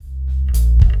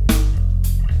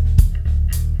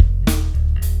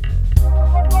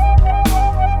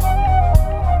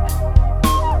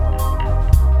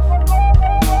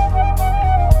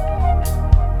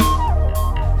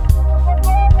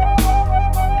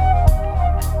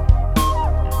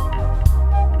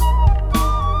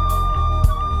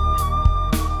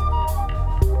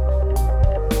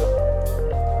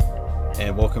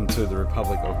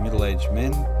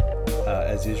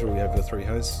three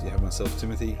hosts. You have myself,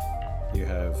 Timothy, you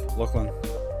have Lachlan,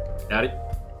 Howdy.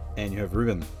 and you have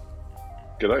Ruben.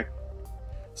 G'day.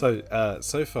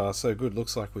 So far, so good.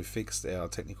 Looks like we've fixed our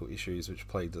technical issues which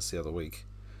plagued us the other week.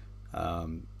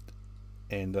 And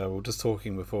we were just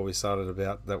talking before we started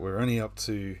about that we're only up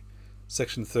to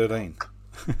section 13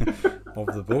 of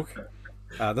the book.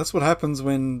 That's what happens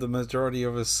when the majority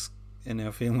of us in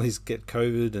our families get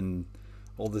COVID and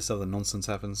all this other nonsense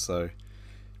happens. So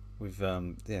we've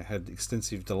had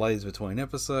extensive delays between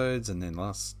episodes, and then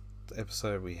last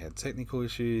episode we had technical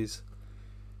issues.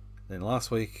 Then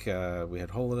last week we had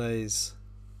holidays.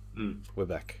 We're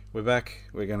back. We're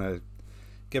going to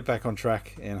get back on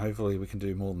track, and hopefully we can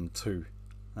do more than two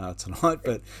tonight,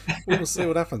 but we'll see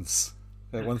what happens.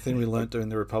 One thing we learnt during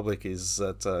the Republic is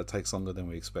that it takes longer than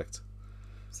we expect.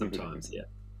 Sometimes, yeah.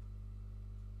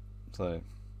 So,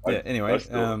 yeah, anyway.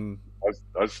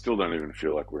 I still don't even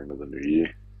feel like we're into the new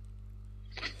year.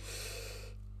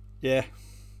 Yeah.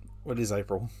 What is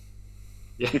April?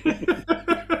 Yeah.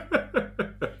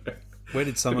 Where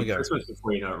did summer go? Christmas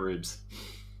before you know it, Rubes.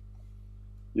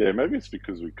 Yeah, maybe it's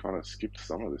because we kind of skipped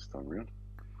summer this time around.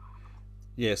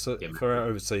 Yeah, so for our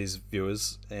overseas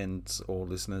viewers and all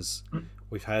listeners,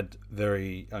 we've had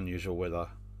very unusual weather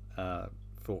for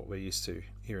what we're used to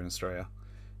here in Australia.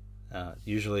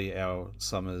 Usually our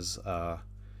summers are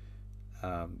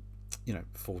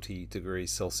 40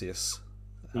 degrees Celsius,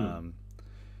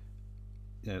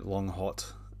 long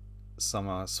hot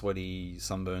summer sweaty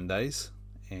sunburn days,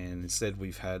 and instead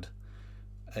we've had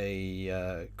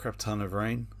a crap ton of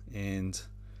rain and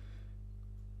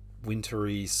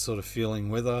wintry sort of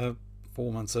feeling weather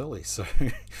 4 months early, so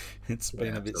it's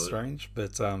been a bit strange,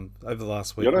 but over the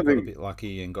last week we got a bit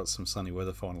lucky and got some sunny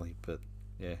weather finally. But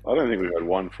yeah, I don't think we've had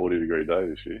one 40-degree day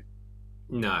this year.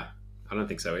 No, I don't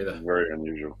think so either. Very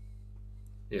unusual.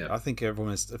 Yeah, I think it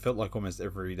felt like almost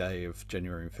every day of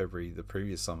January and February the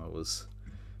previous summer was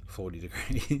 40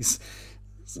 degrees.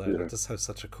 So to just have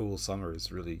such a cool summer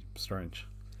is really strange.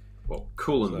 Well,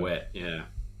 cool and wet, yeah.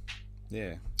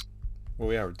 Yeah. Well,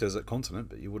 we are a desert continent,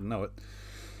 but you wouldn't know it.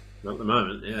 Not at the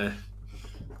moment, yeah.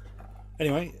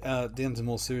 Anyway, down to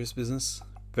more serious business.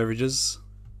 Beverages.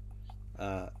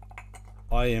 I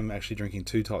am actually drinking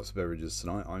two types of beverages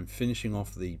tonight. I'm finishing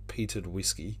off the peated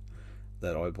whiskey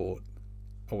that I bought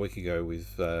a week ago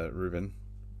with Ruben.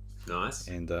 Nice.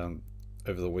 And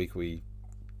over the week we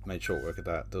made short work of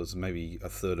that. There was maybe a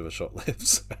third of a shot left,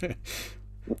 so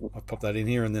I'll pop that in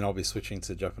here, and then I'll be switching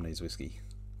to Japanese whiskey.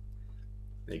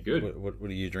 They're good. What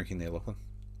are you drinking there, Lachlan?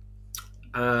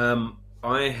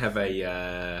 I have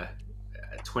a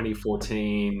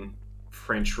 2014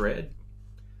 French Red,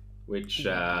 which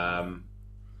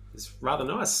is rather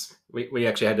nice. We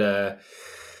actually had a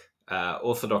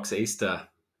Orthodox Easter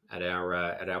at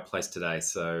our place today,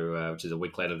 so which is a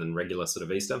week later than regular sort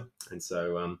of Easter, and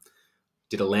so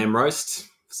did a lamb roast.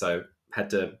 So had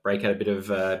to break out a bit of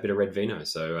red vino.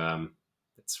 So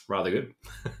it's rather good.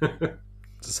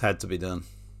 Just had to be done.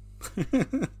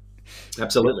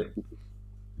 Absolutely.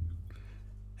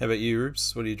 How about you,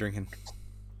 Rubes? What are you drinking?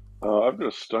 I've got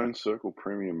a Stone Circle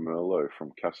Premium Merlot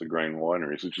from Casa Grain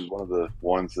Wineries, which is one of the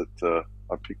wines that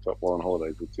I picked up while on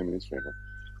holidays with Tim and his family.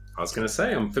 I was going to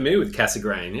say, I'm familiar with Casa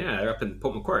Grain. Yeah, they're up in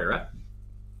Port Macquarie, right?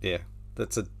 Yeah,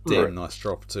 that's a damn nice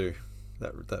drop too.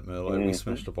 That Merlot. Mm-hmm. We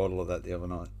smashed a bottle of that the other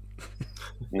night.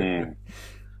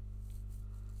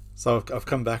 So I've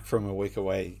come back from a week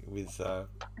away with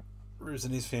Rubes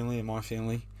and his family and my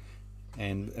family,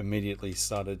 and immediately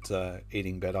started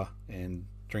eating better and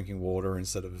drinking water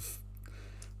instead of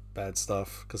bad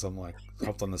stuff, because I'm like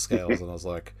hopped on the scales and I was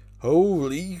like,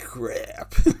 holy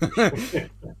crap.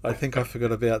 I think I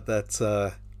forgot about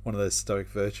that one of those stoic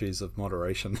virtues of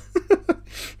moderation.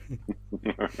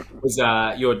 Was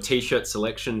your t-shirt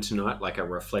selection tonight like a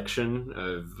reflection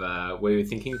of what you were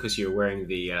thinking, because you were wearing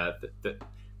the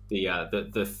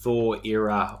Thor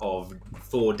era of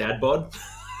Thor dad bod?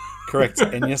 Correct.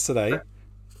 And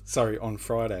on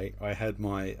Friday, I had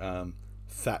my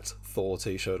fat Thor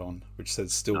t-shirt on, which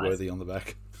says "Still nice. Worthy" on the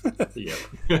back. Yeah.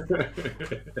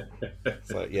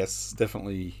 So yes,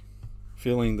 definitely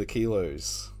feeling the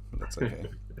kilos. That's okay.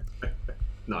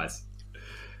 Nice.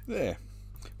 Yeah.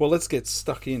 Well, let's get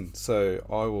stuck in. So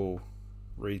I will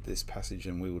read this passage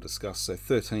and we will discuss. So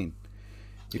 13.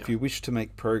 If you wish to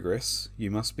make progress, you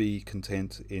must be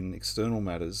content in external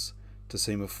matters to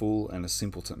seem a fool and a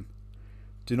simpleton.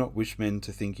 Do not wish men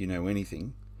to think you know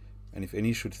anything, and if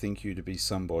any should think you to be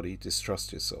somebody,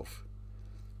 distrust yourself.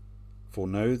 For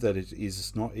know that it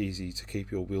is not easy to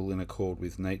keep your will in accord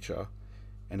with nature,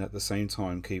 and at the same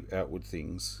time keep outward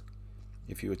things.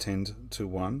 If you attend to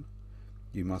one,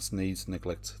 you must needs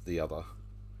neglect the other.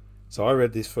 So I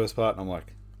read this first part and I'm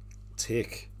like,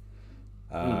 tick.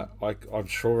 I'm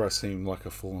sure I seem like a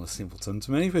fool and a simpleton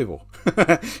to many people.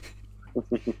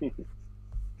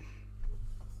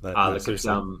 No, Look, it's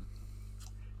seriously.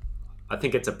 I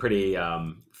think it's a pretty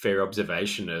fair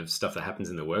observation of stuff that happens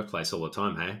in the workplace all the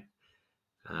time. Hey,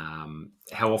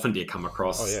 how often do you come Oh yeah.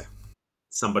 across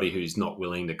somebody who's not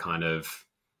willing to kind of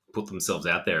put themselves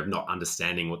out there, of not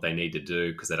understanding what they need to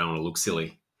do because they don't want to look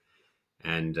silly?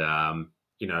 And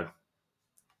you know,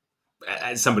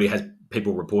 as somebody has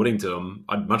people reporting to them,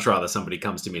 I'd much rather somebody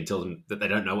comes to me and tells them that they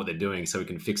don't know what they're doing, so we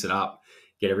can fix it up,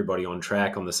 get everybody on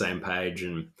track, on the same page.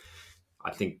 And I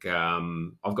think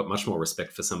I've got much more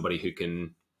respect for somebody who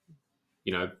can,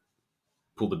 you know,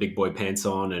 pull the big boy pants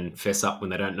on and fess up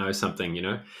when they don't know something. You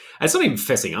know, and it's not even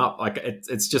fessing up. Like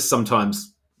it's just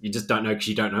sometimes you just don't know because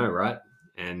you don't know, right?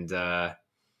 And there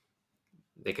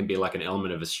can be like an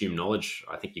element of assumed knowledge.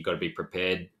 I think you've got to be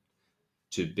prepared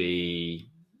to be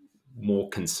more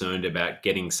concerned about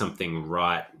getting something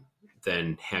right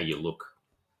than how you look.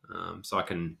 So I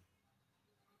can,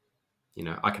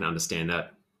 I can understand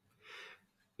that,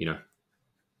 you know,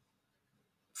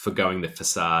 forgoing the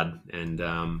facade and,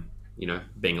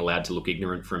 being allowed to look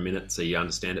ignorant for a minute so you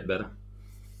understand it better.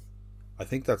 I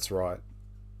think that's right.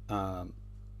 Um,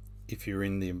 if you're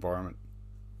in the environment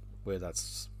where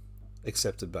that's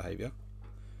accepted behaviour,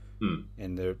 Mm.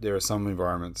 and there are some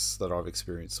environments that I've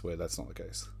experienced where that's not the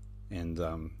case, and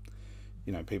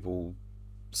people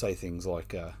say things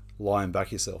like "lie and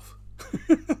back yourself,"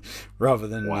 rather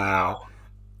than Wow.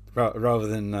 rather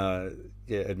than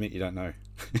admit you don't know.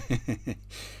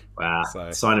 Wow. So,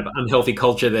 Sign of unhealthy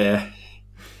culture there.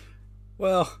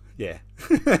 well, yeah,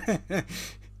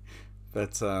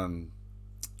 but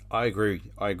I agree.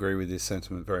 I agree with this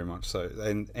sentiment very much. So,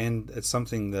 and it's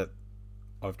something that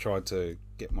I've tried to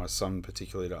get my son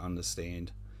particularly to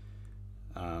understand,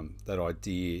 that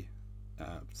idea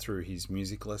through his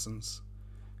music lessons.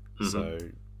 Mm-hmm. So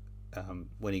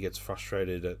when he gets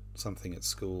frustrated at something at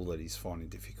school that he's finding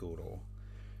difficult, or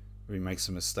he makes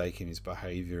a mistake in his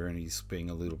behaviour and he's being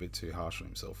a little bit too harsh on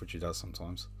himself, which he does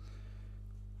sometimes,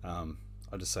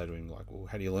 I just say to him, like, well,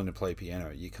 how do you learn to play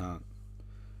piano? You can't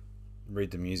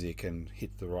read the music and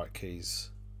hit the right keys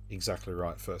exactly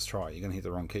right first try. You're going to hit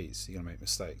the wrong keys. You're going to make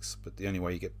mistakes. But the only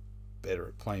way you get better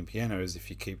at playing piano is if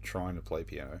you keep trying to play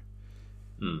piano.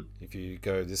 Mm. If you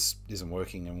go, this isn't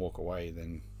working, and walk away,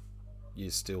 then you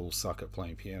still suck at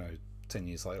playing piano 10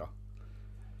 years later.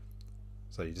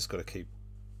 So you just got to keep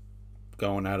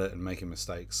going at it and making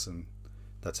mistakes, and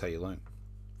that's how you learn.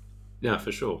 Yeah,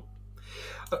 for sure.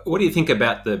 What do you think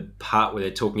about the part where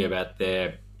they're talking about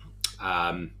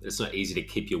it's not easy to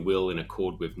keep your will in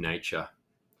accord with nature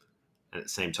and at the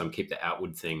same time keep the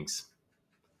outward things?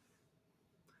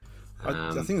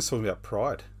 I think it's talking about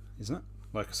pride, isn't it?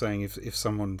 Like saying if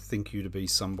someone think you to be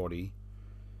somebody,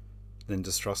 then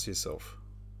distrust yourself.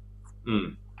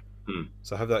 Mm, mm,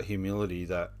 So have that humility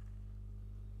that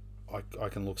I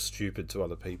can look stupid to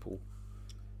other people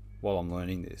while I'm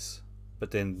learning this.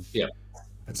 But then yeah.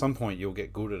 at some point you'll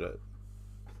get good at it.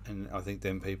 And I think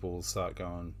then people will start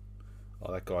going,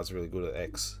 oh, that guy's really good at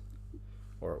X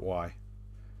or at Y.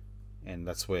 And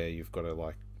that's where you've got to,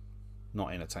 like,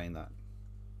 not entertain that.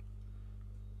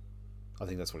 I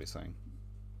think that's what he's saying.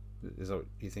 Is that what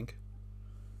you think?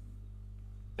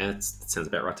 And that sounds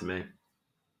about right to me.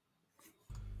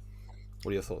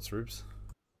 What are your thoughts, Rubes?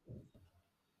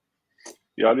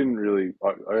 Yeah, I didn't really.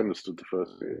 I understood the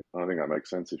first bit. I think that makes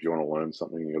sense. If you want to learn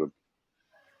something, you got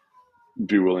to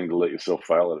be willing to let yourself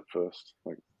fail at it first.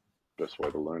 Like, best way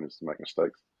to learn is to make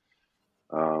mistakes.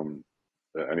 Um,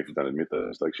 and if you don't admit those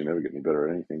mistakes, you never get any better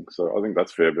at anything. So I think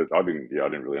that's fair. But I didn't. Yeah, I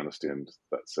didn't really understand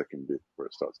that second bit where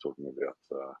it starts talking about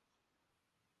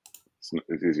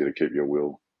it's easier to keep your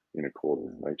will in accord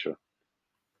with nature.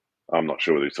 I'm not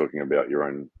sure whether he's talking about your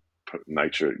own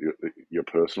nature, your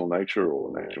personal nature,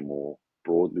 or nature more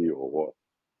broadly, or what.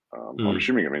 I'm Mm.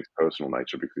 assuming it means personal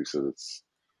nature because he says it's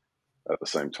at the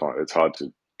same time it's hard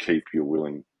to keep your will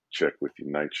in check with your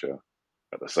nature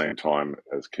at the same time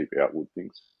as keep outward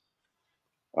things.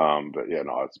 But yeah,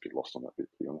 no, I was a bit lost on that bit,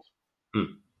 to be honest.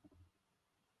 Mm.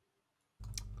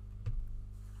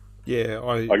 Yeah,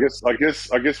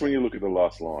 I guess when you look at the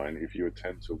last line, if you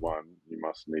attend to one, you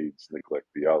must needs neglect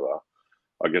the other.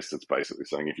 I guess that's basically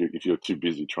saying if you're too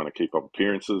busy trying to keep up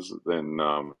appearances, then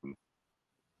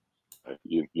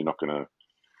you're not going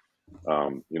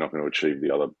to achieve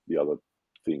the other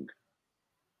thing.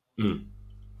 Mm.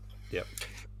 Yep.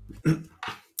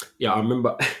 Yeah, I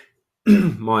remember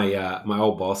my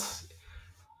old boss.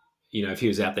 If he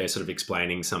was out there sort of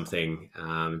explaining something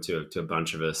to a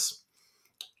bunch of us,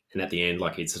 And at the end,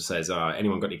 like he sort of says,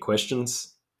 anyone got any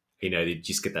questions? You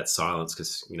just get that silence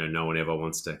because, no one ever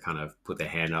wants to kind of put their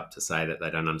hand up to say that they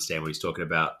don't understand what he's talking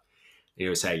about. And he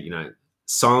would say,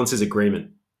 silence is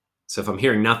agreement. So if I'm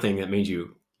hearing nothing, that means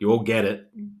you all get it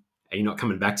and you're not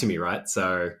coming back to me, right?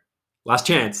 So last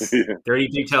chance. Yeah. There are any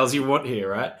details you want here,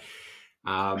 right?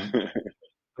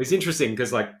 It's interesting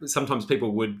because like sometimes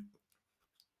people would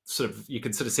you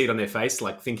could sort of see it on their face,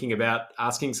 like thinking about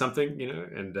asking something,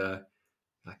 and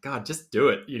like, God, just do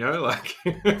it, like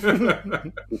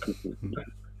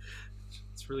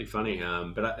it's really funny.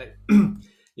 But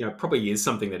probably is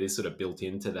something that is sort of built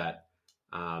into that,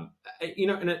 and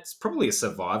it's probably a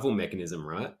survival mechanism,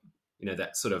 right?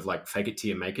 That sort of like fake it till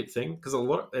you make it thing. Because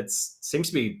it seems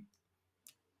to be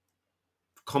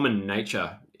common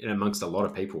nature amongst a lot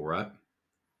of people, right?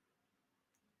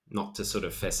 Not to sort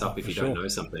of fess up if you don't know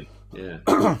something. Yeah.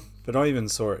 But I even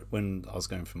saw it when I was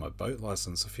going for my boat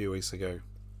license a few weeks ago.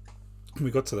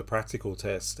 We got to the practical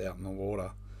test out in the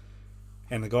water,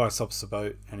 and the guy stops the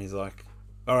boat and he's like,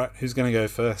 all right, who's going to go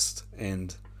first?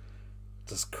 And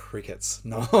just crickets.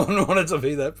 No one wanted to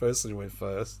be that person who went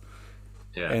first.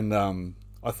 Yeah. And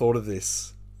I thought of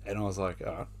this and I was like,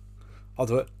 all right, I'll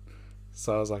do it.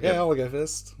 So I was like, yeah, I'll go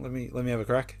first. Let me have a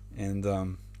crack.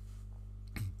 And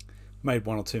made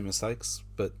one or two mistakes,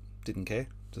 but didn't care.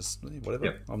 Just whatever.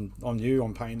 Yep. I'm new.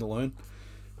 I'm paying to learn.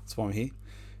 That's why I'm here.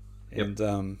 And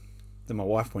then my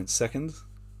wife went second.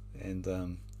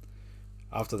 And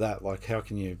after that, like, how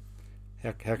can you,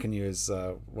 as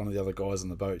one of the other guys on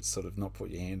the boat, sort of not put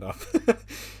your hand up?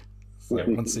 So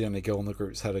once the only girl in the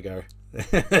group's had a go.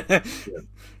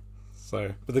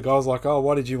 So, but the guy's like, "Oh,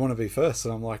 why did you want to be first?"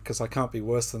 And I'm like, "Because I can't be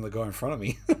worse than the guy in front of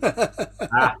me."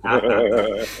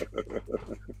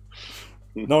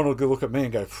 No one will look at me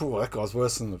and go, "Phew, that guy's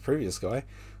worse than the previous guy."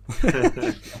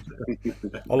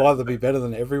 I'll either be better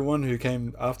than everyone who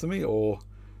came after me, or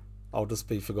I'll just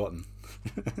be forgotten.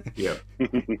 Yeah.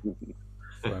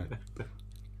 So,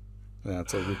 yeah,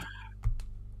 it's all good.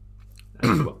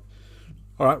 Excellent.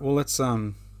 All right, well let's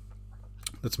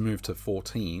move to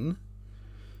 14.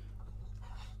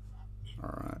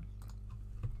 All right.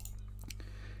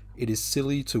 It is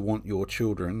silly to want your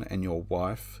children and your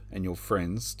wife and your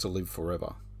friends to live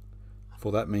forever,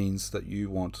 for that means that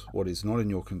you want what is not in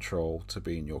your control to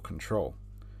be in your control,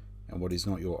 and what is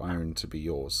not your own to be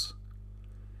yours.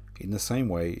 In the same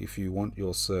way, if you want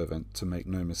your servant to make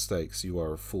no mistakes, you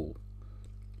are a fool,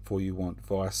 for you want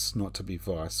vice not to be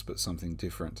vice, but something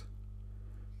different.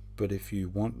 But if you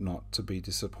want not to be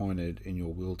disappointed in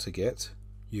your will to get,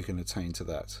 you can attain to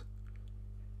that.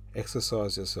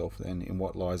 Exercise yourself then in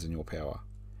what lies in your power.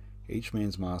 Each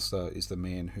man's master is the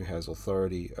man who has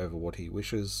authority over what he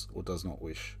wishes or does not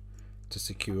wish, to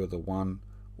secure the one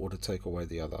or to take away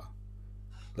the other.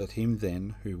 Let him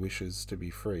then who wishes to be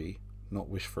free not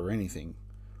wish for anything,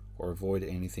 or avoid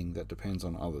anything that depends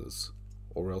on others,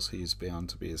 or else he is bound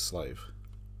to be a slave.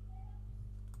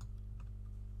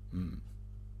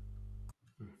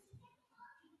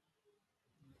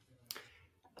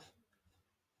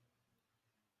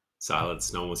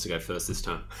 Silence. No one wants to go first this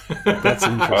time. That's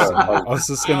interesting. I was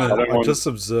just gonna. I just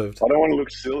observed. I don't want to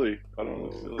look silly.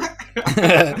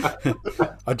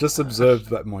 I just observed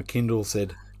that my Kindle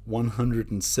said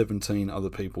 117 other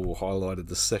people highlighted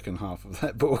the second half of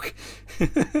that book.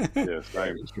 Yeah,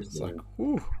 same. It's like,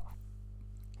 whew.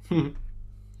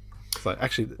 So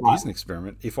actually, here's an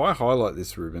experiment. If I highlight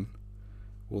this, Ruben,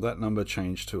 will that number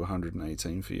change to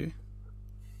 118 for you?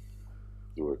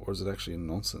 Do it. Or is it actually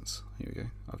nonsense? Here we go.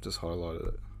 I've just highlighted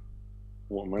it.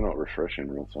 Well, we're not refreshing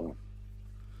real time.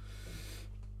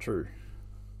 True.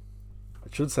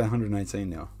 It should say 118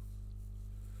 now.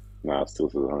 No, it still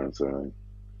says 117.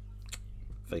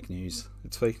 Fake news.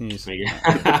 It's fake news. There you go.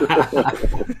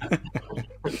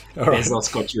 All right. There's lots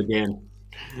got you again.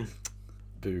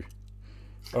 Boo.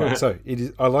 All right, so it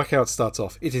is. I like how it starts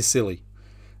off. It is silly.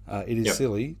 It is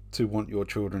silly to want your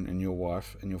children and your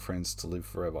wife and your friends to live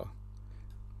forever.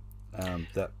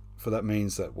 That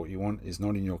means that what you want is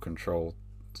not in your control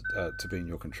to be in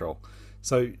your control.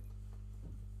 So,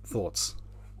 thoughts?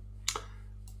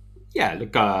 Yeah,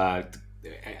 look,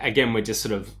 again, we're just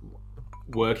sort of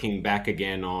working back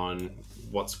again on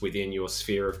what's within your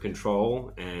sphere of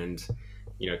control, and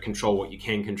control what you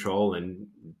can control, and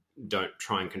don't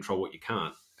try and control what you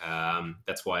can't.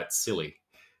 That's why it's silly.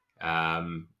 I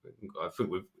think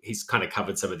he's kind of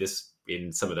covered some of this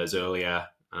in some of those earlier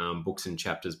books and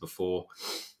chapters before.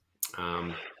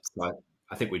 So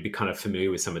I think we'd be kind of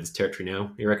familiar with some of this territory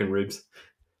now. You reckon, Rubes?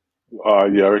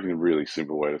 Yeah, I reckon a really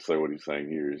simple way to say what he's saying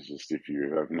here is just if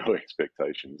you have no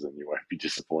expectations, then you won't be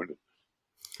disappointed.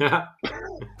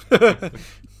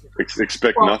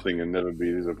 Expect Well, nothing and never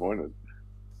be disappointed.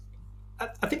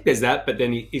 I think there's that, but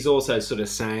then he's also sort of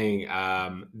saying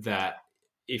that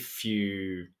if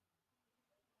you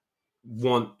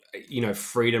want,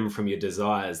 freedom from your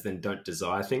desires, then don't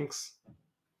desire things.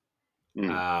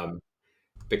 Mm.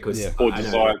 Because Yeah. Or I know,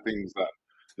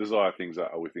 desire things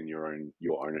that are within your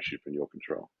ownership and your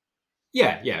control.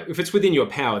 yeah. If it's within your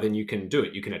power, then you can do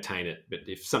it. You can attain it. But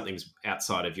if something's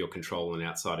outside of your control and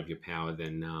outside of your power,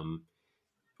 then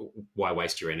why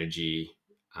waste your energy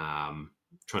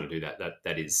trying to do that?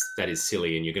 That is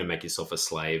silly, and you're going to make yourself a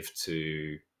slave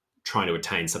to trying to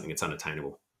attain something that's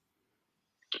unattainable.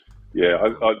 Yeah,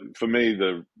 for me,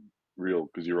 the real,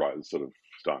 because you're right, it's sort of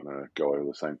starting to go over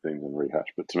the same things and rehash.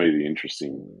 But to me, the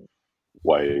interesting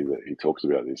way that he talks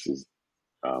about this is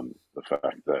the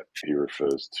fact that he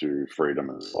refers to freedom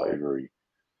and slavery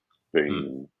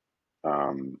being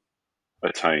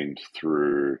attained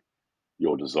through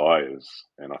your desires.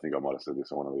 And I think I might have said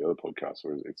this on one of the other podcasts,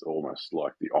 where it's almost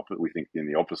like the opposite. We think in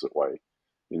the opposite way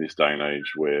in this day and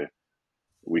age, where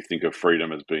we think of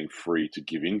freedom as being free to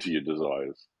give in to your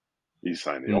desires. He's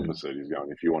saying the opposite. He's going,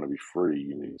 if you want to be free,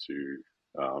 you need to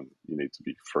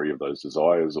be free of those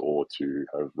desires, or to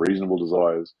have reasonable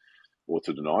desires, or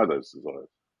to deny those desires.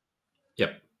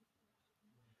 Yep.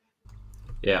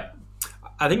 Yeah.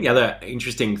 I think the other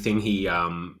interesting thing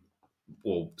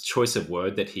or choice of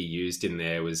word that he used in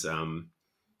there was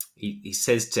he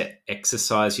says to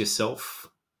exercise yourself,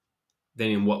 then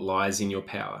in what lies in your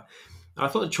power. I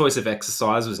thought the choice of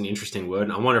exercise was an interesting word,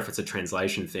 and I wonder if it's a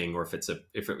translation thing or if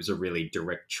it was a really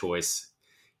direct choice,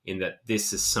 in that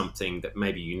this is something that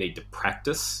maybe you need to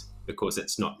practice because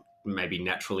it's not maybe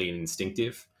naturally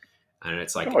instinctive, and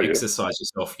it's like exercise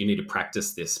yourself. You need to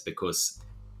practice this because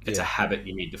it's a habit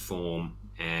you need to form,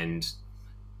 and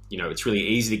it's really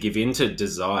easy to give in to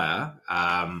desire.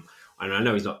 And I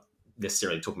know he's not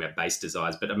necessarily talking about base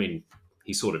desires, but I mean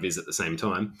he sort of is at the same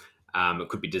time. It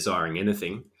could be desiring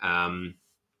anything, and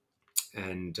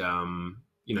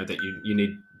that you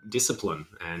need discipline,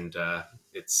 and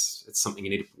it's something you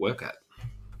need to work at.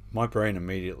 My brain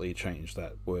immediately changed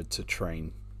that word to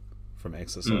train from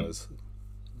exercise.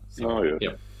 Oh yeah.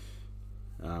 Yep.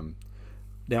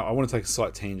 Now I want to take a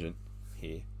slight tangent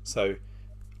here. So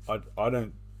I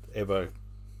don't ever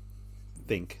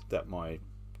think that my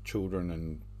children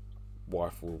and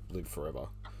wife will live forever,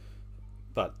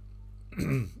 but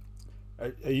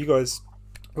are you guys?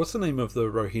 What's the name of the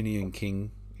Rohinian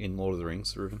king in Lord of the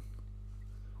Rings, Ruben?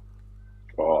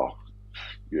 Oh,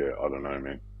 yeah. I don't know,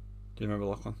 man. Do you remember,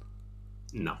 Lachlan?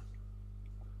 No.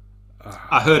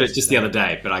 I heard it just the other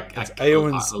day, but it's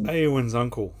Eowyn's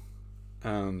uncle.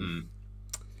 It'll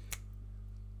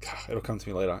come to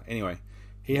me later. Anyway,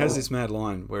 he has this mad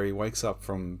line where he wakes up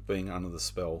from being under the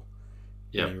spell,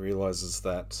 and he realizes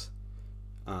that,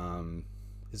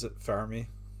 is it Faramir?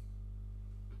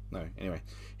 No. Anyway,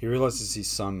 he realizes his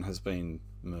son has been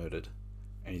murdered,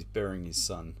 and he's burying his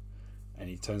son, and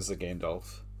he turns to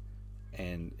Gandalf,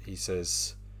 and he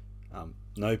says,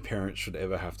 "No parent should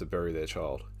ever have to bury their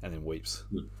child," and then weeps.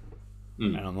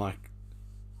 And I'm like,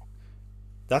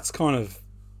 that's kind of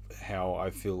how I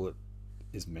feel it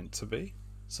is meant to be.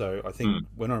 So I think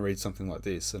when I read something like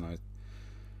this, and I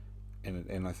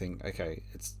think, okay,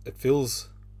 it feels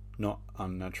not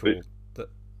unnatural.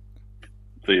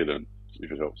 Theoden,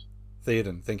 if it helps.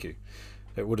 Theoden, thank you.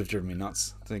 It would have driven me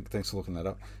nuts. Thanks for looking that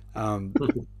up.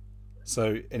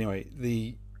 So anyway,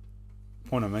 the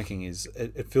point I'm making is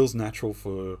it feels natural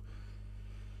for,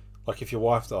 like, if your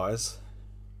wife dies,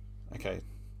 okay,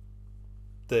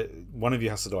 one of you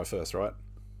has to die first, right?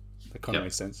 That kind of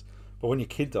makes sense. But when your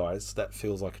kid dies, that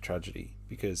feels like a tragedy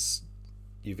because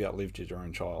you've outlived your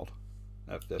own child.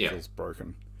 That feels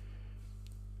broken.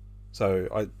 So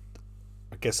I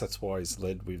guess that's why he's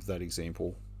led with that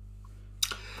example,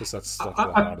 because that's like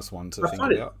the hardest one to think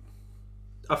about.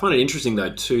 I find it interesting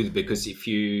though too, because if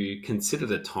you consider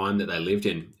the time that they lived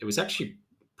in, it was actually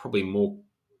probably more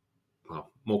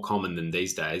common than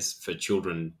these days for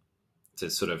children to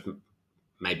sort of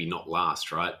maybe not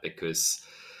last, right? Because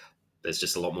there's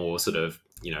just a lot more sort of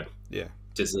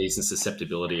disease and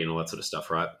susceptibility and all that sort of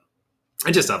stuff, right?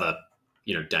 And just other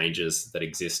dangers that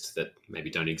exist that maybe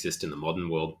don't exist in the modern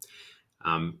world.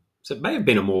 So it may have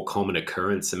been a more common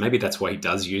occurrence, and maybe that's why he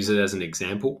does use it as an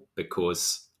example,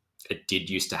 because it did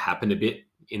used to happen a bit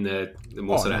in the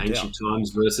more sort of ancient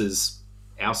times versus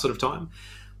our sort of time.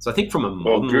 So I think from a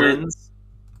modern lens,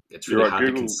 it's really hard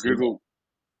to consider.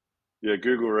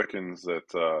 Google reckons that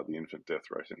the infant death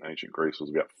rate in ancient Greece was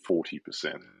about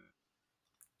 40%.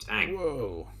 Dang.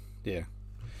 Whoa. Yeah.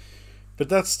 But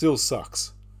that still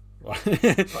sucks.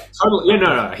 Totally. Yeah,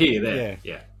 no, here, there. Yeah.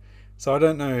 Yeah. So I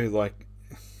don't know, like,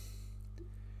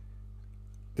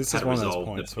 this How is to one of those resolve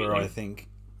the points where I feeling. think,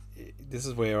 this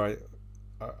is where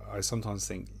I sometimes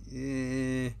think,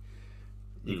 you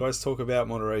Mm. guys talk about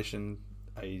moderation.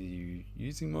 Are you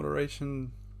using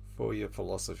moderation for your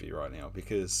philosophy right now?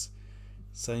 Because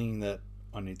saying that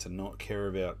I need to not care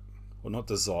about or not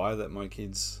desire that my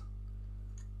kids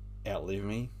outlive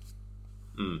me,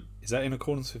 Mm. is that in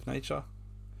accordance with nature?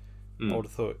 I Mm. would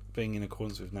have thought being in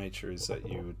accordance with nature is that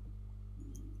you would,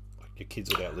 like, your kids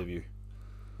would outlive you.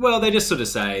 Well, they just sort of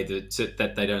say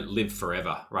that they don't live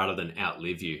forever rather than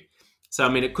outlive you. So, I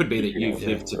mean, it could be that You know, you've Yeah.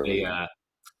 lived to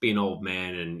be an old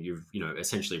man and you've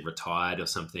essentially retired or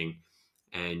something,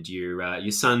 and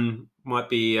your son might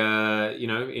be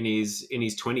in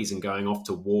his 20s and going off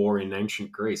to war in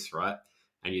ancient Greece, right?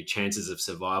 And your chances of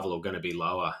survival are going to be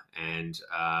lower, and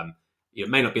it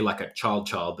may not be like a child,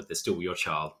 but they're still your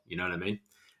child. You know what I mean?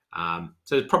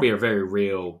 So it's probably a very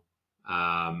real.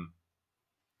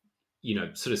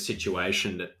 Sort of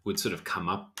situation that would sort of come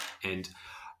up. And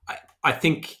I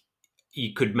think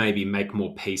you could maybe make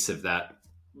more peace of that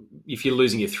if you're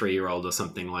losing your 3-year-old or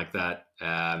something like that,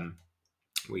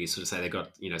 where you sort of say they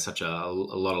got, such a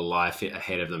lot of life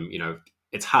ahead of them.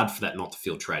 It's hard for that not to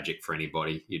feel tragic for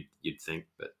anybody, you'd think.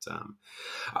 But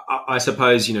I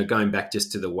suppose, going back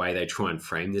just to the way they try and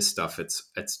frame this stuff,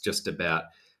 it's just about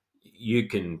you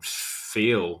can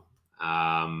feel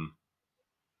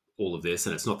all of this,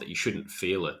 and it's not that you shouldn't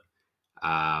feel it,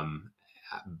 um,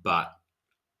 but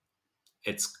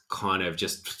it's kind of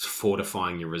just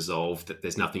fortifying your resolve that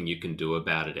there's nothing you can do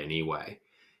about it anyway,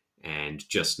 and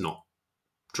just not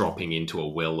dropping into a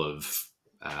well of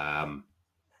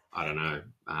I don't know,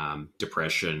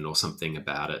 depression or something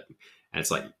about it. And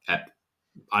it's like,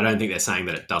 I don't think they're saying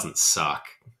that it doesn't suck,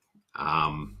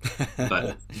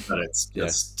 but it's Yeah.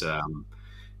 just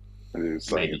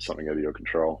maybe it's something out of your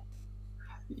control.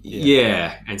 Yeah.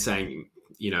 yeah, and saying,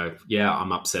 yeah,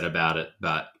 I'm upset about it,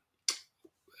 but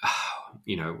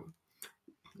you know,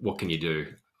 what can you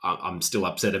do? I'm still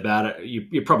upset about it.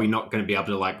 You're probably not going to be able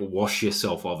to like wash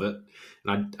yourself of it.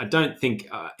 And I don't think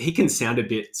he can sound a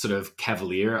bit sort of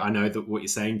cavalier. I know that what you're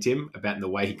saying, Tim, about the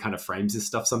way he kind of frames this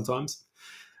stuff sometimes,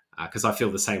 because I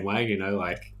feel the same way.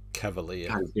 Like Cavalier.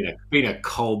 kind of being a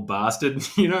cold bastard.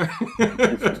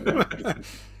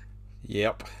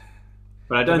 Yep.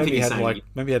 But I But don't think he's saying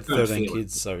maybe he had don't 13 feel it.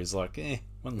 kids, so he's like,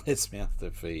 one less mouth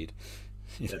to feed.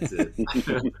 That's it.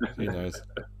 Who knows?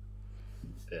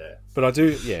 Yeah. But I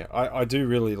do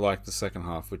really like the second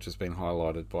half, which has been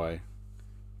highlighted by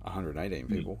 118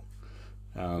 people,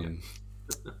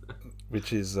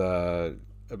 which is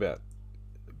about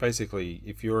basically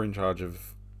if you're in charge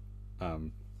of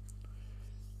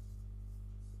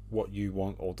what you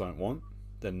want or don't want,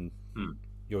 then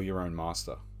you're your own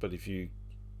master. But if you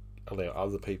allow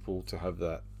other people to have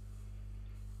that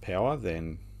power,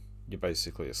 then you're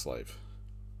basically a slave.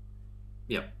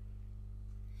 Yep.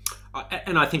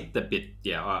 And I think the bit,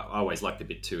 I always like the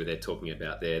bit too. Where they're talking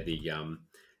about there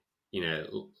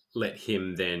let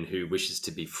him then who wishes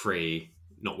to be free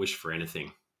not wish for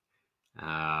anything.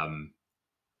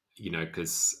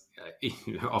 Because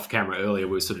off camera earlier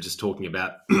we were sort of just talking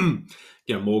about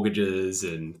mortgages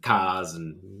and cars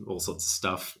and all sorts of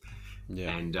stuff.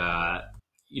 Yeah. And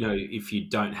if you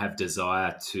don't have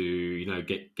desire to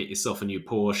get yourself a new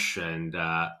Porsche and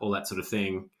all that sort of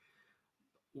thing,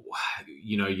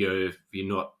 you're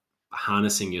not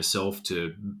harnessing yourself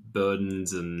to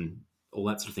burdens and all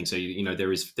that sort of thing. So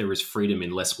there is freedom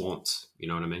in less wants. You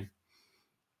know what I mean?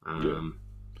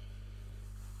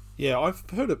 Yeah, I've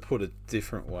heard it put a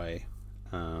different way.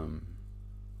 I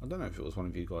don't know if it was one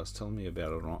of you guys telling me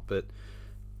about it or not, but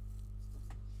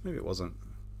maybe it wasn't.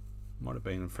 Might have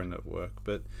been a friend at work,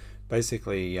 but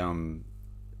basically,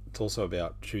 it's also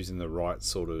about choosing the right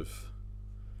sort of.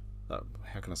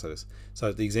 How can I say this?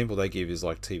 So the example they give is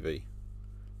like TV.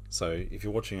 So if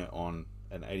you're watching it on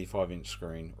an 85-inch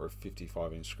screen or a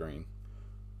 55-inch screen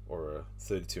or a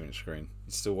 32-inch screen,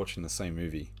 you're still watching the same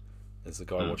movie as the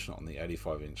guy watching it on the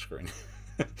 85-inch screen.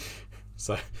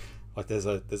 So, like, there's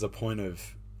a point of,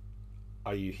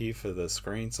 are you here for the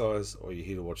screen size or are you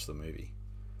here to watch the movie?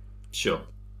 Sure.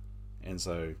 And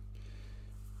so,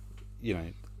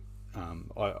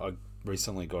 I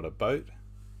recently got a boat.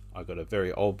 I got a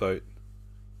very old boat.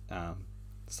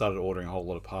 Started ordering a whole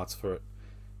lot of parts for it.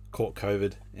 Caught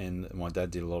COVID, and my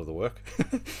dad did a lot of the work.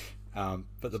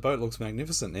 But the boat looks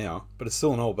magnificent now, but it's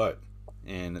still an old boat,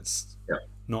 and it's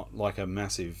not like a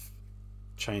massive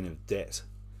chain of debt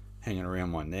hanging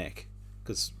around my neck,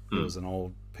 because it was an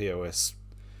old POS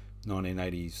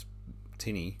 1980s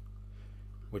tinny,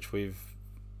 which we've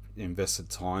invested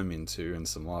time into and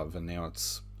some love, and now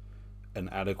it's an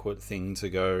adequate thing to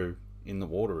go in the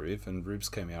water with. And Rubes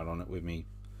came out on it with me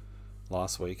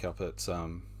last week up at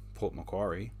Port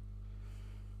Macquarie.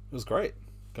 It was great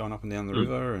going up and down the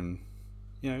river, and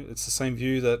it's the same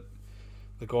view that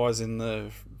the guys in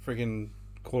the friggin'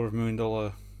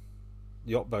 $250,000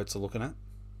 yacht boats are looking at.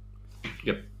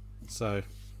 Yep. So,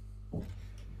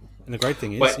 and the great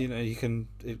thing is, you can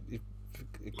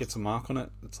it gets a mark on it.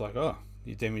 It's like, oh,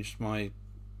 you damaged my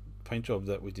paint job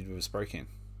that we did with a spray can.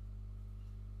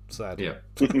 Sad. Yeah.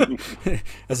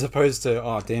 As opposed to,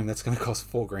 oh damn, that's going to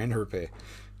cost $4,000 to repair.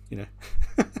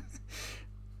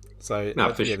 So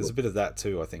no, sure. There's a bit of that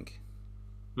too, I think.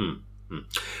 And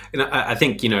I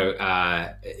think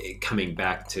coming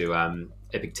back to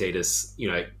Epictetus, he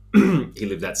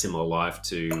lived that similar life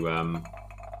to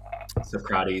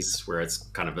Socrates, where it's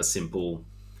kind of a simple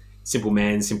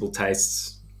man, simple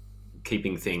tastes,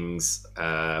 keeping things,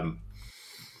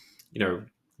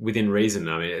 within reason.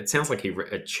 I mean, it sounds like he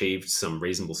achieved some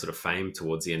reasonable sort of fame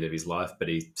towards the end of his life, but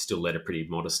he still led a pretty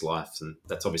modest life, and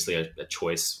that's obviously a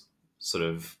choice sort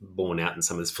of borne out in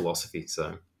some of his philosophy.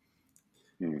 So,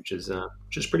 which is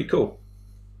pretty cool.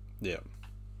 Yeah.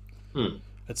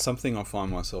 It's something I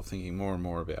find myself thinking more and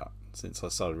more about since I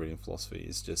started reading philosophy.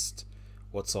 Is just,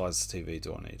 what size TV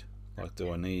do I need? Like,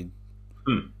 do I need?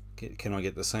 Can I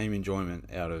get the same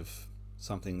enjoyment out of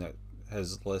something that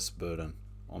has less burden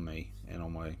on me and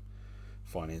on my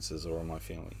finances or on my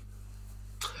family?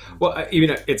 Well,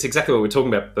 it's exactly what we were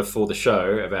talking about before the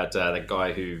show about that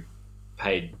guy who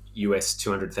paid US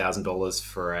 $200,000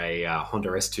 for a Honda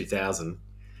S2000.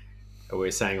 We're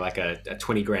saying like a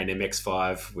 $20,000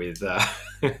 MX-5 with a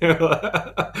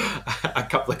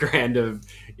couple of grand of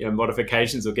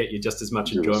modifications will get you just as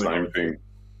much enjoyment. Same thing.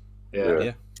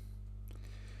 Yeah.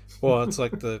 Well, it's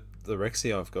like the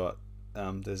Rexy I've got.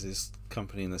 There's this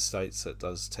company in the States that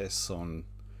does tests on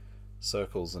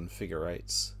circles and figure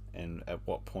eights, and at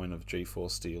what point of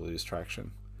G-force do you lose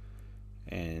traction.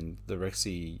 And the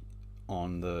Rexy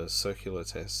on the circular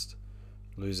test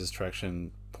loses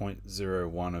traction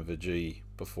 0.01 of a G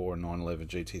before a 911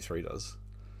 GT3 does,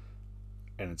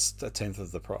 and it's a tenth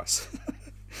of the price.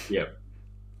 Yep.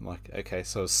 I'm like, okay,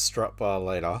 so a strut bar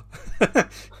later,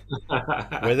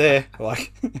 we're there.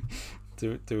 Like,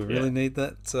 do we really need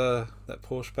that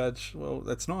Porsche badge? Well,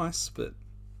 that's nice, but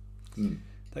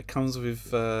that comes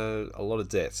with a lot of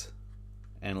debt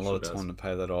and a lot of time to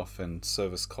pay that off, and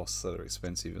service costs that are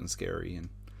expensive and scary. And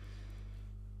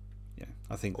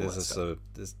I think there's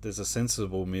a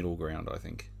sensible middle ground, I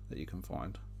think, that you can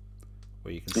find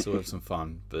where you can still have some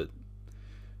fun, but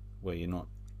where you're not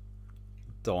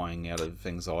dying out of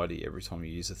anxiety every time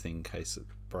you use a thing in case it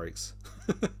breaks.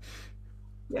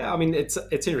 Yeah, I mean, it's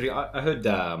interesting. I heard,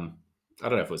 I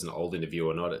don't know if it was an old interview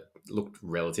or not. It looked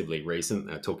relatively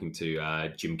recent. Talking to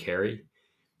Jim Carrey,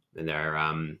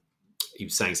 and he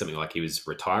was saying something like he was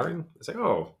retiring. It's like,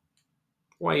 oh,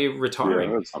 why are you retiring?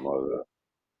 Yeah, I heard something like that.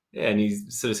 Yeah, and he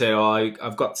sort of said, oh,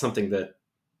 I've got something that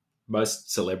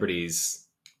most celebrities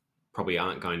probably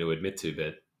aren't going to admit to,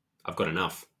 but I've got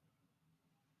enough.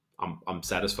 I'm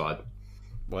satisfied.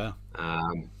 Wow.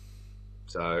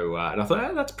 So, and I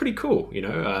thought, that's pretty cool,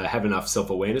 have enough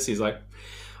self-awareness. He's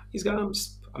going,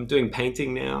 I'm doing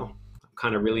painting now. I'm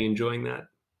kind of really enjoying that.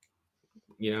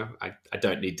 I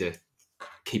don't need to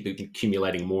keep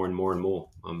accumulating more and more and more.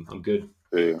 I'm good.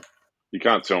 Yeah. You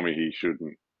can't tell me he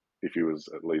shouldn't, if he was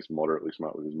at least moderately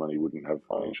smart with his money, wouldn't have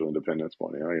financial independence by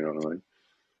now, you know what I mean?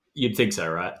 You'd think so,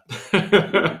 right?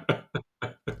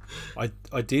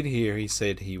 I did hear he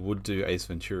said he would do Ace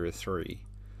Ventura 3,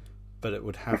 but it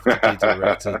would have to be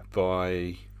directed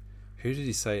by... Who did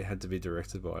he say it had to be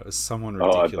directed by? It was someone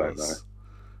ridiculous. I don't know.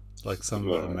 Like some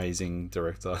amazing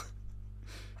director.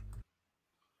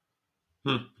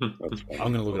 That's funny. I'm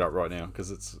going to look it up right now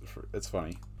because it's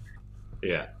funny.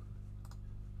 Yeah.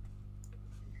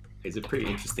 He's a pretty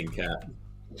interesting cat.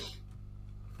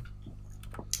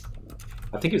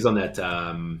 I think he was on that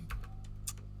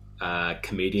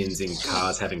Comedians in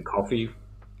Cars Having Coffee.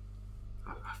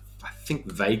 I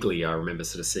think vaguely I remember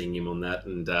sort of seeing him on that,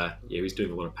 and he was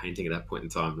doing a lot of painting at that point in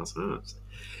time. And I was like, it's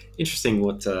interesting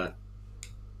what sort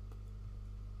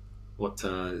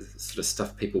of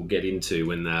stuff people get into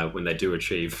when they do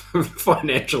achieve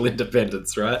financial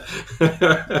independence, right?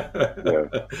 Yeah.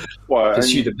 Well,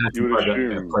 pursue the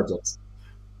passion projects.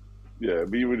 Yeah,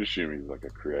 but you would assume he's like a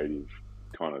creative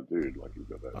kind of dude. Like he's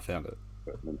got that. I found it.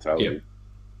 That mentality. Yep.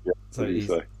 Yeah. So what did he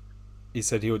say? He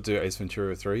said he would do Ace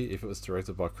Ventura 3 if it was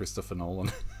directed by Christopher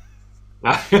Nolan.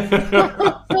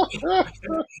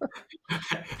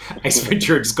 Ace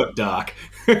Ventura just got dark.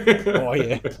 Oh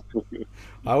yeah.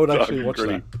 I would Dark actually and watch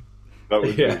gritty. that. That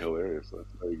would be Yeah. hilarious.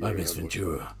 There you go. I'm Ace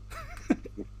Ventura.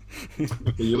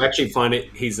 You actually find it.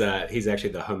 He's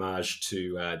actually the homage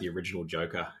to the original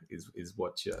Joker. Is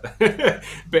what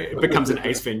it becomes an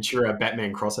Ace Ventura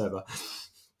Batman crossover.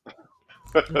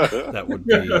 That would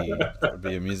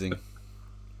be amusing.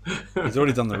 He's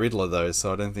already done the Riddler though,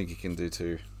 so I don't think he can do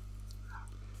two.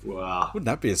 Wow. Wouldn't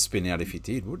that be a spin out if he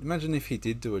did? Imagine if he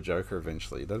did do a Joker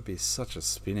eventually. That'd be such a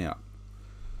spin out.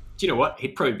 Do you know what?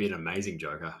 He'd probably be an amazing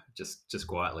Joker, just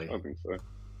quietly. I think so.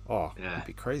 Oh, Yeah. it'd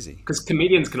be crazy. Because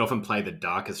comedians can often play the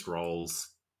darkest roles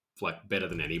like better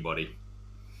than anybody.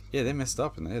 Yeah, they're messed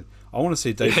up in the head. I want to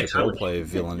see Dave Chappelle totally. play a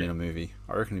villain in a movie.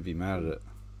 I reckon he'd be mad at it.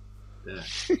 Yeah.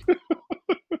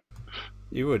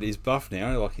 He would. He's buff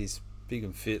now. Like, he's big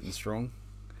and fit and strong.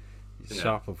 He's Yeah.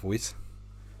 sharp of wit.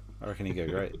 I reckon he'd go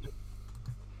great.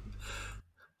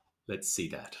 Let's see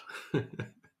that.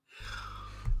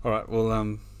 All right.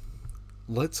 Well,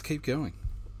 let's keep going.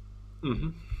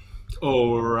 Mm-hmm.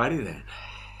 Alrighty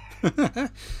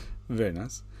then. Very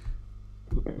nice.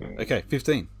 Okay,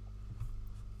 15.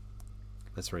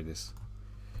 Let's read this.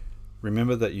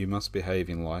 Remember that you must behave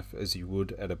in life as you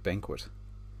would at a banquet.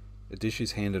 A dish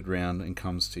is handed round and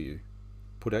comes to you.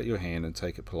 Put out your hand and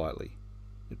take it politely.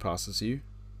 It passes you.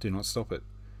 Do not stop it.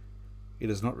 It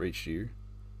has not reached you.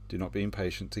 Do not be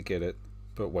impatient to get it,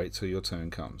 but wait till your turn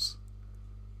comes.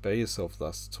 Bear yourself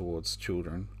thus towards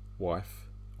children, wife,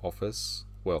 office,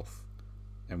 wealth,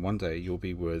 and one day you'll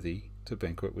be worthy to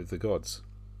banquet with the gods.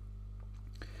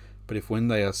 But if when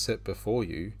they are set before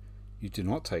you, you do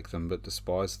not take them but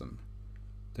despise them,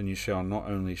 then you shall not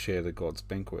only share the gods'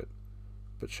 banquet,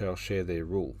 but shall share their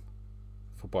rule.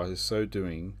 For by so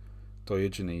doing,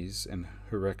 Diogenes and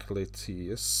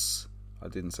Heraclitus, I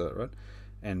didn't say that right,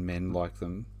 and men like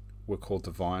them were called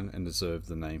divine and deserved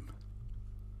the name.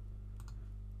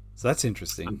 So that's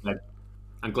interesting.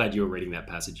 I'm glad you were reading that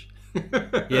passage.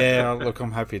 Yeah, look,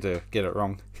 I'm happy to get it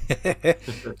wrong.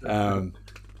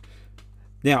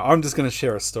 Now, I'm just going to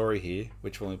share a story here,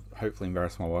 which will hopefully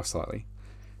embarrass my wife slightly.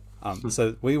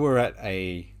 So we were at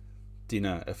a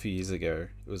dinner a few years ago.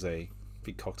 It was a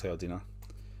big cocktail dinner.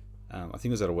 I think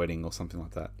it was at a wedding or something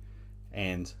like that.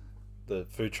 And the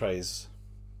food trays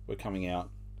were coming out.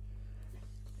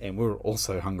 And we were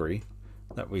also hungry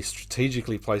that we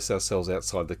strategically placed ourselves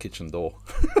outside the kitchen door.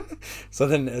 So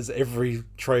then as every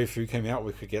tray of food came out,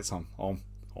 we could get some.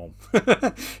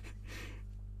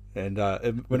 And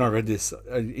when I read this,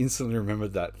 I instantly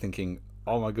remembered that, thinking,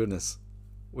 oh my goodness,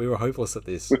 we were hopeless at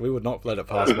this. We would not let it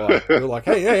pass by. We were like,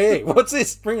 hey, what's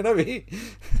this? Bring it over here.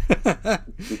 So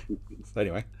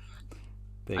anyway.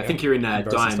 I think you're in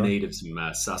dire need of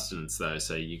some sustenance, though,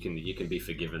 so you can be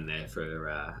forgiven there for.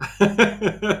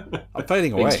 I'm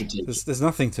fading away. There's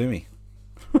nothing to me.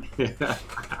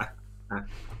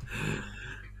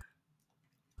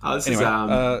 This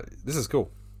is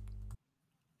cool.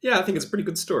 Yeah, I think it's a pretty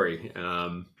good story.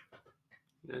 I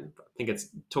think it's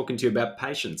talking to you about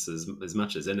patience as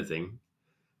much as anything.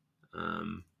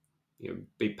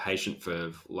 Be patient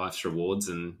for life's rewards,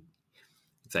 and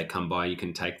if they come by, you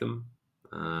can take them.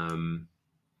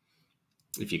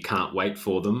 If you can't wait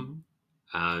for them,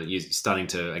 you're starting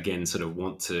to again sort of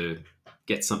want to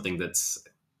get something that's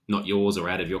not yours or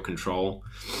out of your control.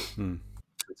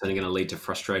 It's only going to lead to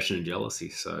frustration and jealousy.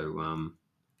 So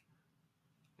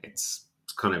it's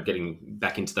kind of getting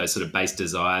back into those sort of base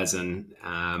desires and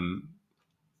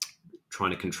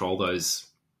trying to control those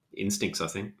instincts, I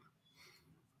think.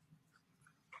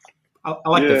 I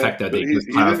like the fact, though, that you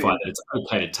clarify that it's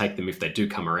okay to take them if they do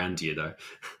come around to you, though.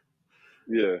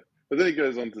 Yeah. But then he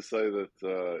goes on to say that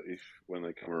if when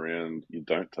they come around, you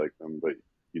don't take them, but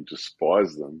you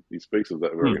despise them. He speaks of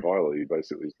that very highly. He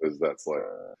basically says that's like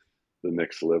the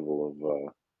next level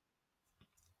of,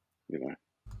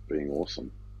 being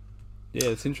awesome. Yeah,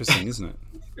 it's interesting, isn't it?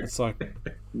 It's like,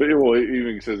 but he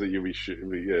even says that you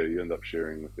end up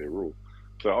sharing with their rule.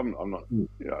 So I'm not.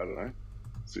 Yeah, I don't know.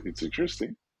 It's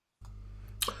interesting.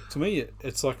 To me,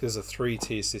 it's like there's a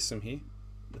 3-tier system here.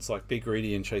 It's like be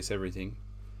greedy and chase everything,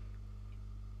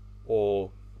 or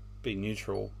be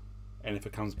neutral, and if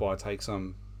it comes by, take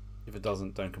some. If it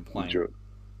doesn't, don't complain. Sure.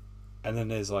 And then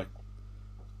there's like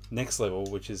next level,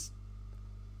 which is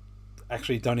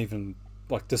actually don't even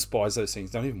despise those things.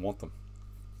 Don't even want them.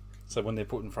 So when they're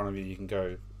put in front of you, you can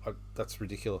go, that's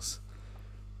ridiculous.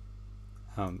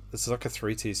 It's like a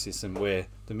 3-tier system where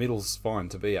the middle's fine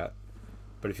to be at,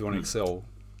 but if you want to excel,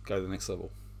 go to the next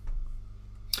level.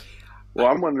 Well,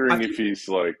 I'm wondering if he's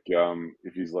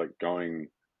going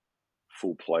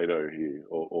full Plato here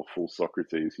or full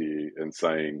Socrates here and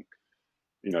saying,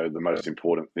 the most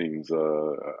important things are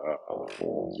the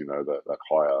forms, that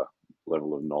higher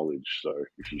level of knowledge. So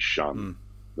if you shun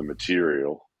the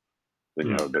material, then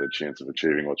you have a better chance of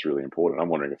achieving what's really important. I'm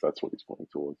wondering if that's what he's pointing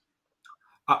towards.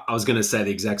 I was going to say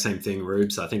the exact same thing,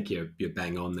 Rubes. I think you're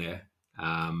bang on there.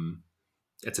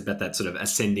 It's about that sort of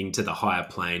ascending to the higher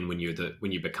plane when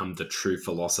you become the true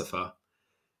philosopher.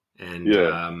 And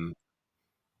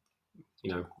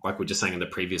like we were just saying in the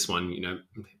previous one,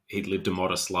 he'd lived a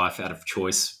modest life out of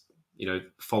choice,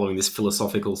 following this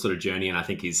philosophical sort of journey. And I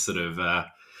think he's sort of, I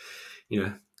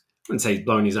wouldn't say he's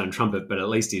blowing his own trumpet, but at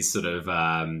least he's sort of,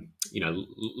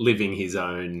 living his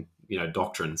own,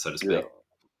 doctrine, so to speak.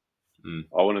 Yeah.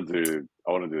 I want to do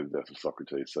the Death of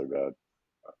Socrates so bad.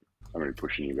 I'm going to be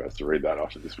pushing you guys to read that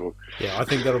after this book. Yeah, I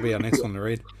think that'll be our next one to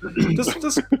read.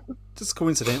 Just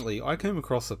coincidentally, I came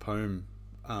across a poem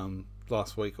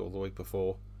last week or the week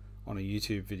before on a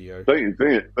YouTube video. Does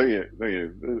that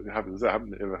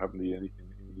ever happen to you? Anything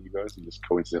you guys? You just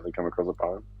coincidentally come across a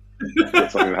poem?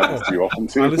 That's something that happens to you often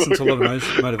too. I listen to a lot of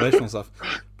motivational stuff,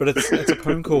 but it's a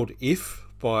poem called "If"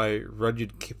 by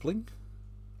Rudyard Kipling.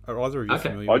 Are either of you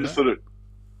familiar with that?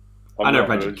 I know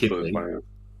Rudyard Kipling.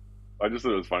 I just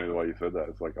thought it was funny the way you said that.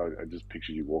 It's like I just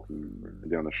pictured you walking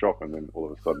down the shop, and then all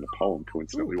of a sudden a poem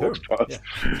coincidentally walks past.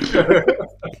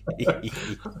 Yeah.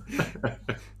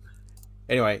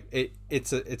 Anyway,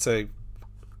 it's a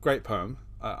great poem.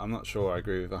 I'm not sure I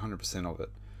agree with 100% of it,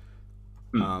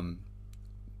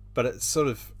 but it sort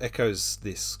of echoes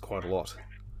this quite a lot.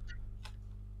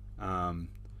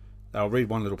 I'll read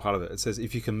one little part of it. It says,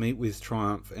 "If you can meet with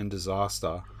triumph and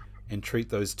disaster, and treat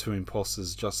those two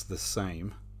impostors just the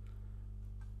same."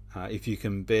 If you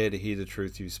can bear to hear the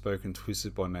truth you've spoken,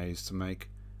 twisted by knaves to make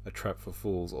a trap for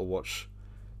fools, or watch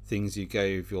things you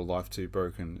gave your life to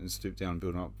broken and stoop down and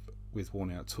build up with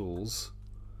worn out tools,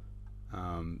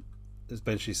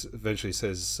 eventually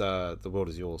says the world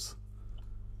is yours.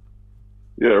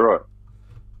 Yeah, right.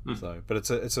 So, but it's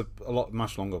a lot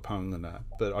much longer poem than that.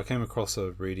 But I came across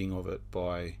a reading of it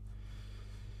by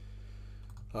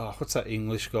what's that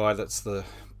English guy that's the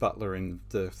butler in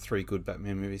the 3 good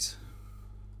Batman movies?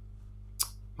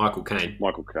 Michael Caine.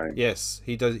 Yes,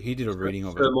 he did a reading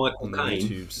of it on the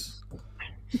YouTubes,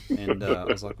 and I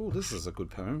was like, "Oh, this is a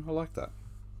good poem. I like that."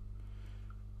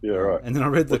 Yeah, right. And then I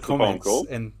read the comments,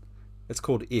 and it's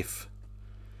called "If."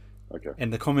 Okay.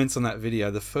 And the comments on that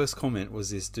video, the first comment was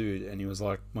this dude, and he was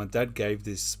like, "My dad gave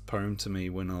this poem to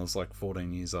me when I was like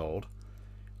 14 years old,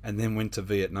 and then went to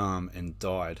Vietnam and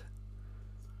died.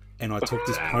 And I took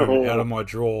this poem out of my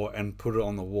drawer and put it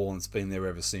on the wall, and it's been there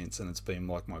ever since, and it's been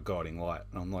like my guiding light."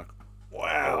 And I'm like,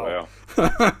 wow.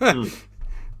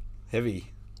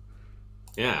 Heavy.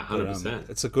 Yeah, 100%.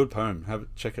 It's a good poem.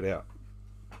 Check it out.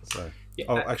 So,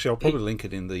 I'll probably link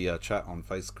it in the chat on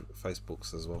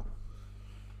Facebooks as well.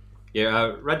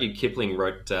 Yeah, Rudyard Kipling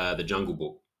wrote The Jungle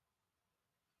Book.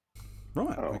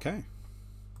 Right, okay.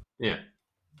 Yeah.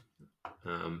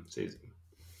 So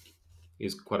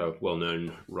he's quite a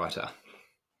well-known writer.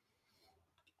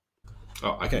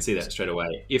 Oh, I can see that straight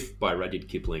away. "If" by Rudyard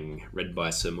Kipling, read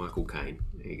by Sir Michael Caine.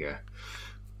 There you go.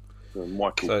 Sir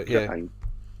Michael Caine.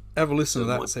 Have a listen to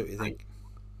that and see what you think.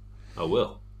 I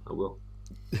will.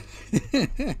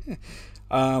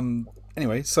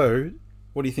 Anyway, so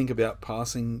what do you think about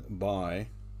passing by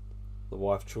the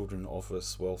wife, children,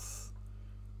 office, wealth?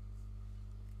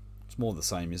 It's more the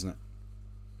same, isn't it?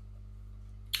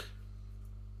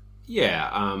 Yeah.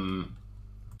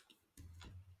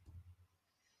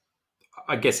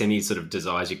 I guess any sort of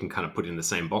desires you can kind of put in the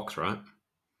same box, right?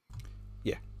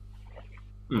 Yeah.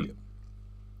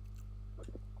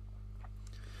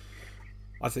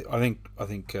 I think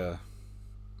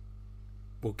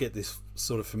we'll get this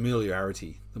sort of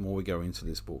familiarity the more we go into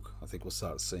this book. I think we'll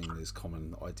start seeing these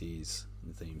common ideas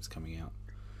and themes coming out.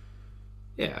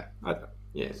 Yeah,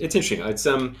 it's interesting. It's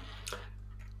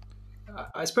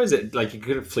I suppose that like you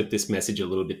could have flipped this message a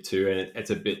little bit too, and it's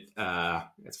a bit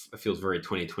it feels very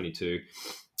 2022.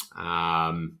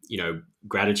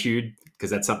 Gratitude, because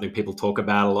that's something people talk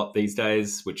about a lot these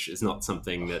days, which is not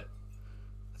something that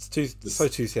it's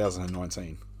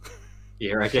 2019.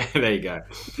 Yeah, okay, there you go.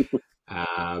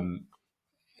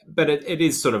 But it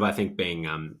is sort of, I think,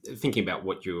 being thinking about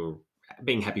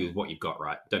being happy with what you've got,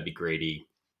 right? Don't be greedy.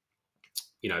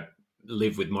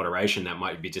 Live with moderation. That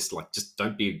might be just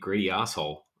don't be a greedy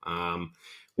asshole.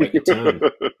 Wait your turn.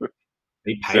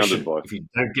 Be patient. If you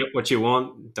don't get what you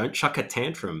want, don't chuck a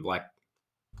tantrum.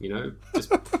 Just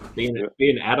be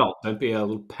an adult. Don't be a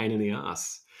little pain in the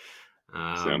ass.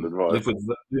 Live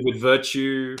with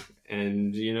virtue,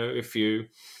 and if you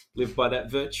live by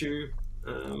that virtue,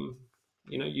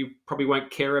 you probably won't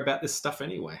care about this stuff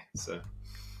anyway. So,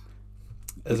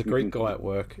 there's a great guy at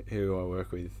work who I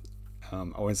work with. I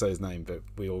won't say his name, but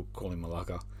we all call him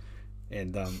Malacca.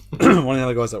 And one of the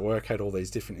other guys at work had all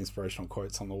these different inspirational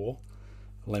quotes on the wall,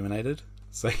 laminated.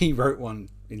 So he wrote one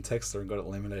in Texter and got it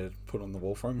laminated, put on the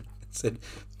wall for him. It said,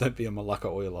 "Don't be a Malacca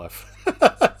all your life."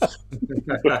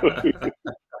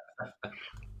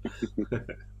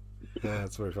 Yeah,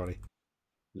 that's very funny.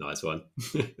 Nice one.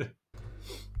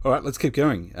 All right, let's keep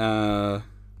going.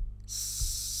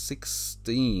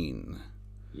 16.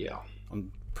 Yeah.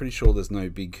 I'm pretty sure there's no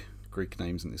big Greek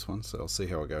names in this one, so I'll see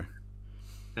how I go.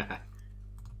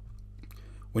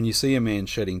 When you see a man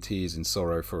shedding tears in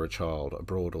sorrow for a child,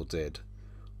 abroad or dead,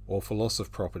 or for loss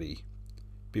of property,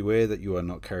 beware that you are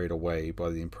not carried away by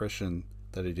the impression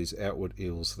that it is outward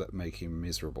ills that make him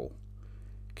miserable.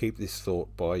 Keep this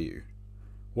thought by you.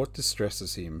 What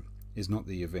distresses him is not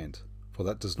the event, for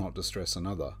that does not distress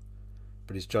another,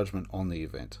 but his judgment on the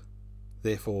event.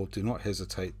 Therefore, do not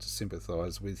hesitate to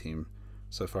sympathize with him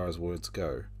so far as words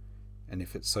go, and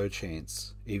if it so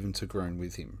chance, even to groan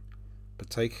with him. But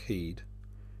take heed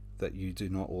that you do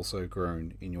not also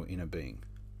groan in your inner being.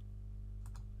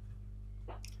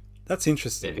 That's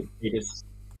interesting. He's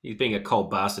being a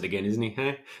cold bastard again, isn't he?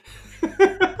 Hey?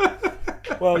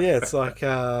 Well, yeah, it's like,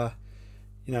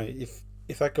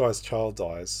 if that guy's child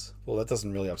dies, well, that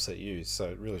doesn't really upset you, so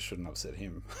it really shouldn't upset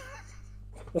him.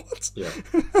 What? Yeah.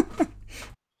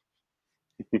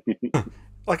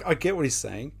 Like, I get what he's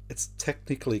saying. It's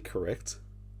technically correct.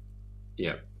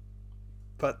 Yeah.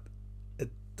 But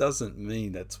it doesn't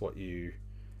mean that's what you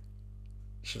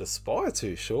should aspire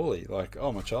to, surely. Like,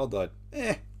 oh, my child died.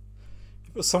 If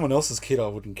it was someone else's kid, I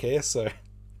wouldn't care, so...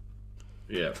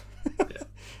 Yeah.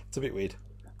 It's a bit weird.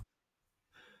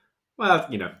 Well,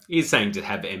 he's saying to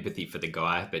have empathy for the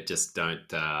guy, but just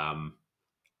don't, I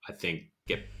think,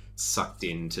 get sucked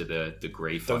into the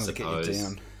grief, Don't I suppose. get you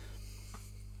down.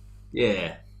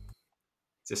 Yeah.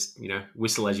 Just,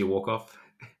 whistle as you walk off.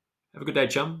 Have a good day,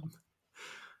 chum.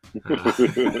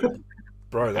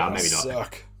 Bro, that maybe not.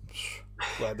 suck.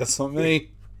 Glad that's not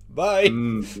me. Bye.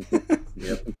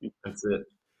 Yep, that's it.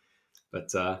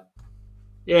 But,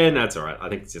 yeah, no, it's all right. I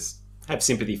think it's just have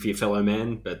sympathy for your fellow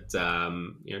man, but,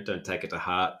 don't take it to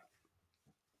heart.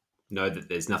 Know that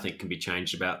there's nothing can be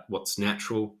changed about what's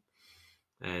natural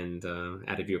and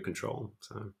out of your control.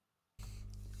 So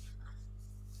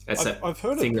that's I've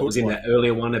heard thing it that was in that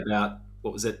earlier one about,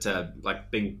 what was it, like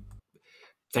being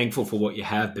thankful for what you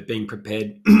have, but being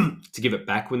prepared to give it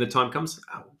back when the time comes.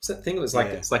 Oh, what's that thing? It was like,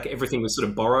 It's like everything was sort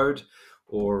of borrowed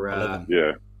or...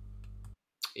 yeah.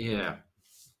 Yeah.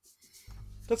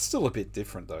 That's still a bit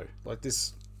different, though. Like,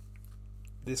 this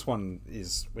one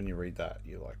is, when you read that,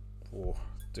 you're like, oh,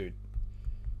 dude,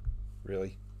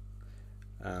 really?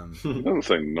 He doesn't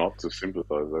say not to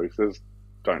sympathise, though. He says,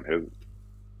 don't hesitate.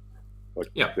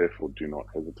 Therefore, do not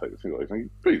hesitate to sympathise.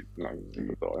 Please,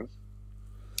 sympathise.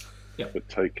 Yeah. But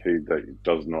take heed that it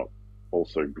does not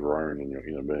also groan in your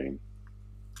inner being.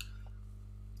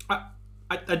 I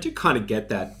do kind of get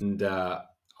that. And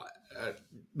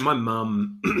my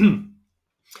mum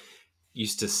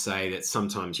used to say that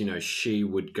sometimes, she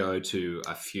would go to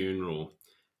a funeral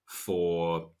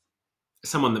for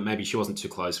someone that maybe she wasn't too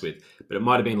close with, but it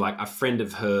might have been like a friend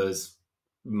of hers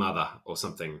mother or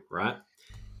something, right?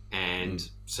 And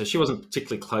so she wasn't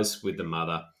particularly close with the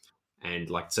mother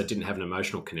and so didn't have an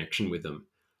emotional connection with them.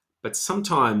 But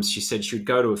sometimes she said she would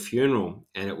go to a funeral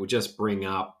and it would just bring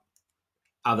up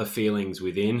other feelings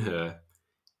within her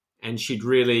and she'd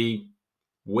really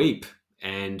weep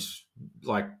and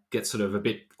get sort of a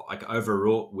bit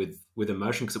overwrought with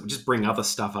emotion because it would just bring other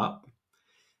stuff up.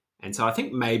 And so I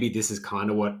think maybe this is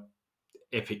kind of what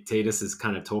Epictetus is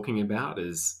kind of talking about,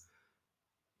 is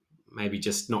maybe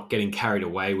just not getting carried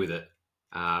away with it.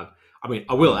 I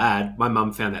will add, my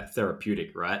mum found that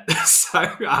therapeutic, right? So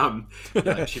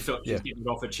she felt she was getting it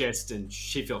off her chest and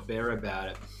she felt better about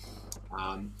it.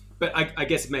 But I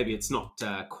guess maybe it's not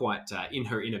quite in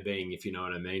her inner being, if you know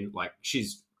what I mean. Like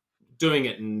she's doing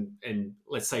it and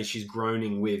let's say she's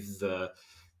groaning with the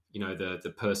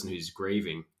person who's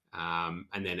grieving.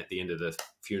 And then at the end of the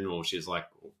funeral, she's like,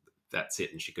 well, that's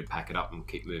it. And she could pack it up and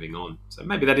keep moving on. So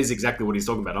maybe that is exactly what he's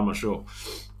talking about. I'm not sure.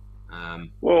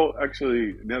 Well,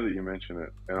 actually, now that you mention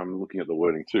it, and I'm looking at the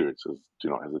wording too, it says, do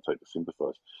not hesitate to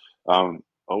sympathise.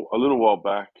 A little while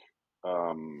back,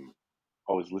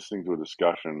 I was listening to a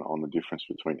discussion on the difference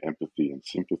between empathy and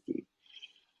sympathy.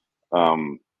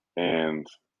 And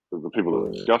the people that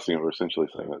were discussing it were essentially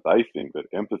saying that they think that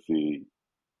empathy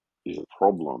is a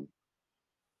problem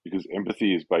because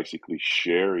empathy is basically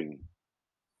sharing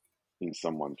in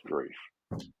someone's grief,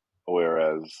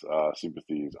 whereas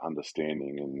sympathy is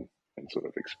understanding and sort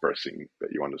of expressing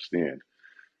that you understand.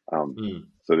 Mm.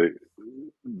 So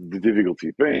the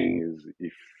difficulty being is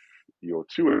if you're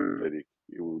too empathetic,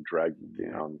 it will drag you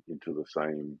down into the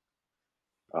same,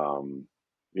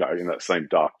 in that same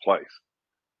dark place.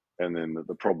 And then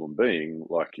the problem being,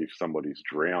 like if somebody's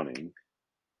drowning,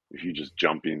 if you just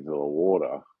jump into the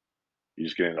water, you're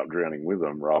just going to end up drowning with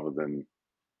them rather than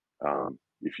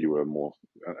if you were more,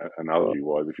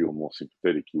 analogy-wise, if you were more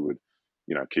sympathetic, you would,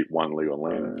 keep one leg on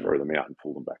land and throw them out and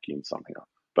pull them back in somehow.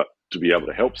 But to be able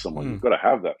to help someone, you've got to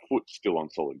have that foot still on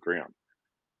solid ground.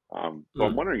 So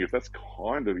I'm wondering if that's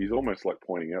he's almost like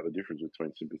pointing out the difference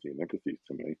between sympathy and empathy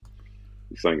to me.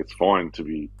 He's saying it's fine to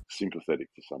be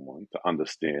sympathetic to someone, to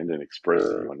understand and express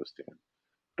that you understand.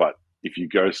 But if you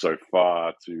go so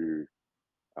far to,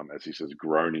 as he says,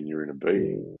 groan in your inner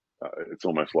being, it's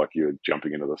almost like you're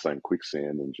jumping into the same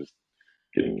quicksand and just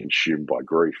getting consumed by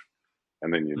grief.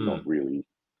 And then you're not really,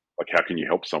 like, how can you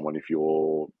help someone if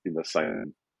you're in the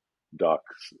same dark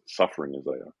suffering as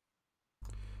they are?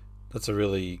 That's a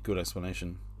really good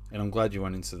explanation. And I'm glad you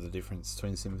went into the difference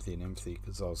between sympathy and empathy,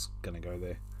 because I was going to go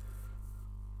there.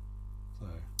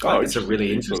 So, it's a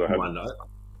really interesting one.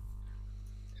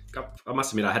 I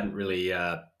must admit, I hadn't really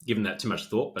given that too much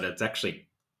thought, but it's actually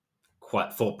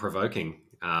quite thought-provoking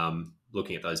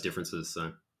looking at those differences.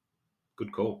 So,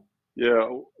 good call. Yeah,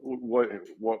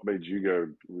 what made you go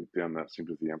down that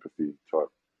sympathy, empathy type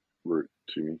route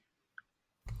to me?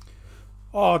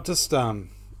 Oh, just I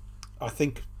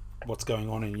think what's going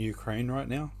on in Ukraine right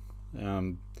now.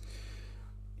 When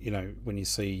you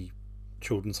see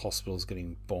children's hospitals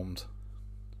getting bombed,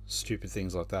 stupid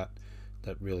things like that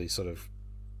really sort of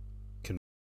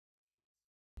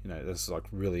there's like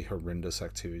really horrendous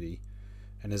activity,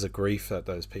 and there's a grief that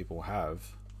those people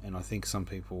have, and I think some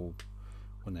people,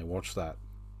 when they watch that,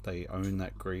 they own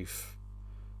that grief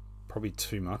probably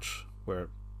too much, where it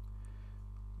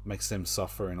makes them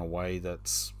suffer in a way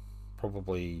that's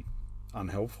probably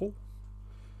unhelpful.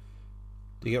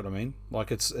 Do you get what I mean?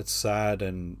 Like it's sad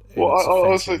and well, it's I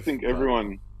also offensive, think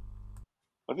everyone.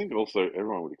 I think also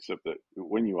everyone would accept that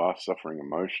when you are suffering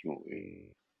emotionally,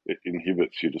 it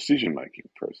inhibits your decision-making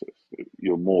process.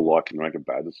 You're more likely to make a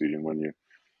bad decision when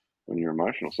you're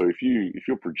emotional. So if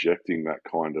you're projecting that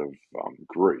kind of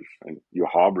grief and you're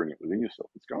harboring it within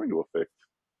yourself, it's going to affect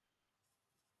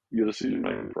your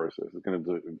decision-making process. It's going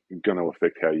to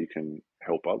affect how you can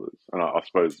help others. And I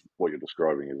suppose what you're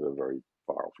describing is a very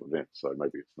far-off event, so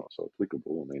maybe it's not so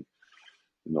applicable. I mean,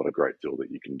 not a great deal that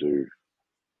you can do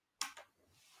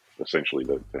essentially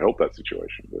to help that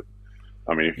situation. But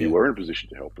I mean, if you were in a position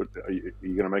to help it, are you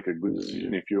going to make a good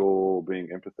decision if you're being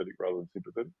empathetic rather than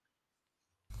sympathetic?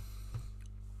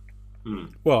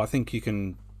 Well, I think you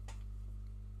can.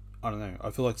 I don't know.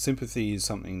 I feel like sympathy is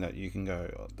something that you can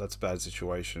go, oh, that's a bad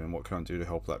situation, and what can I do to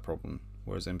help that problem?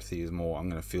 Whereas empathy is more, I'm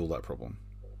going to feel that problem.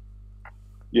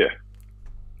 Yeah.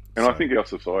 And I think our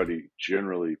society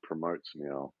generally promotes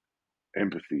now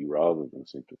empathy rather than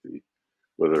sympathy.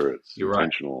 Whether it's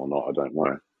intentional or not, I don't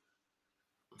know.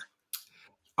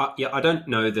 I don't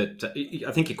know that.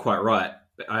 I think you're quite right,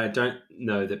 but I don't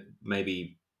know that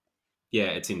maybe. Yeah,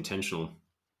 it's intentional.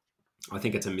 I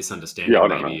think it's a misunderstanding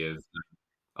maybe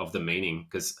of the meaning,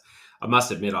 because I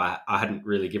must admit I hadn't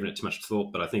really given it too much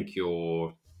thought, but I think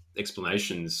your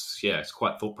explanations, it's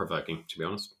quite thought-provoking, to be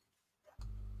honest.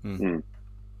 And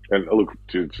look,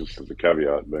 just as a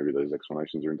caveat, maybe those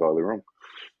explanations are entirely wrong.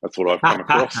 That's what I've come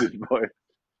across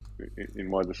in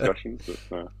my discussions.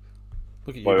 But,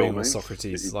 look at you being with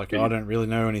Socrates. I don't really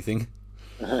know anything.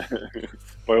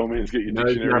 By all means, get your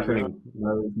dictionary.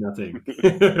 Nothing.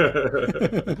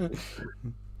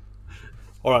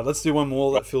 All right, let's do one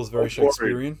more that feels very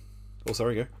Shakespearean. Oh,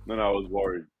 sorry, go. No, I was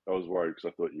worried. Because I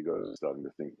thought you guys were starting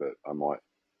to think that I might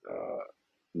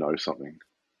know something,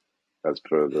 as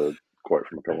per the quote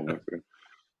from a couple of minutes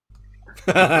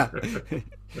ago.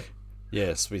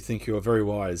 Yes, we think you are very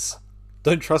wise.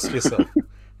 Don't trust yourself.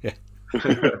 Yeah.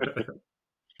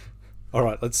 All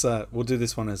right, we'll do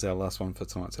this one as our last one for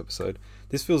tonight's episode.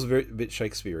 This feels a bit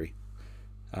Shakespeare-y.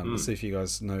 Let's see if you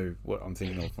guys know what I'm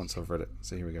thinking of once I've read it.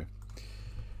 So here we go.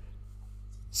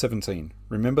 17.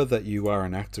 Remember that you are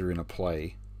an actor in a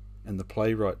play, and the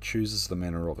playwright chooses the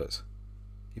manner of it.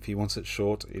 If he wants it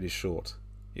short, it is short.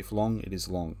 If long, it is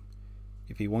long.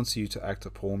 If he wants you to act a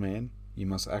poor man, you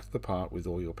must act the part with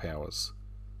all your powers.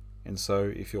 And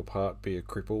so, if your part be a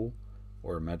cripple,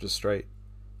 or a magistrate,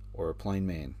 or a plain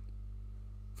man,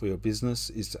 for your business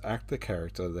is to act the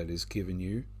character that is given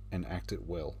you, and act it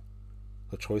well.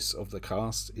 The choice of the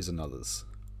cast is another's.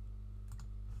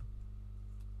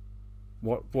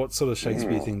 What sort of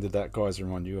Shakespeare thing did that guys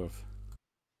remind you of?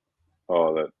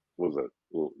 Oh, that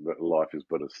life is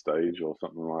but a stage, or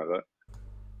something like that.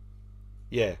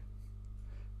 Yeah.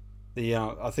 The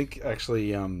I think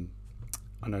actually I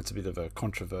know it's a bit of a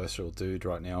controversial dude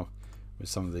right now with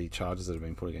some of the charges that have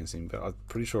been put against him, but I'm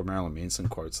pretty sure Marilyn Manson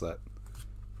quotes that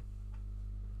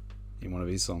in one of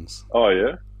his songs. Oh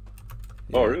yeah.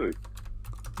 Yeah. Oh really?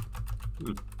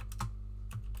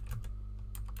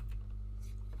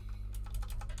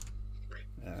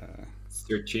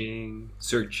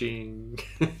 Searching.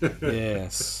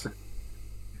 Yes.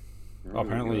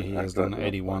 Apparently he has done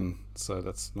 81, so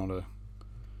that's not a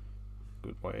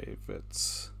good way. But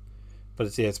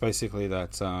it's basically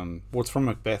that. Well, it's from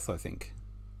Macbeth, I think.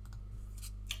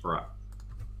 Right.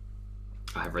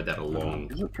 I have read that a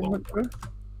long. Is it from Macbeth?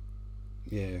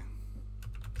 Yeah.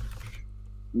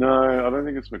 No, I don't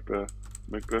think it's Macbeth.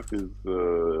 Macbeth is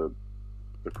the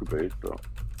Quebec though.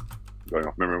 Going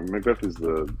off memory, Macbeth is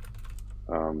the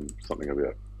something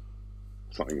about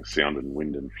something sound and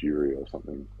wind and fury or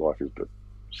something. Life is but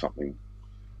something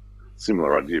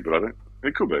similar idea, but I don't.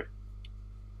 It could be.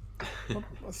 I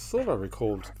thought I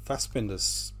recalled Fassbender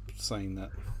saying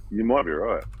that. You might be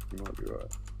right.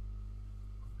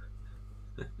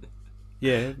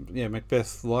 Yeah,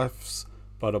 Macbeth. Life's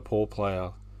but a poor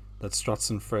player that struts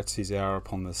and frets his hour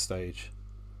upon the stage.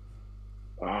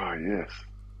 Ah, yes.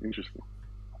 Interesting.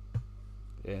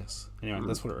 Yes. Anyway,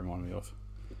 that's what it reminded me of.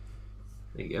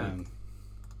 There you go.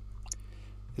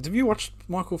 Have you watched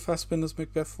Michael Fassbender's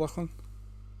Macbeth, Lachlan?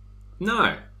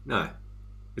 No.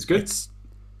 It's good.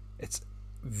 It's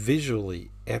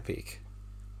visually epic,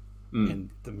 and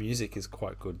the music is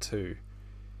quite good too.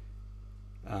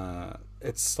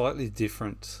 It's slightly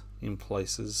different in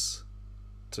places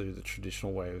to the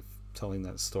traditional way of telling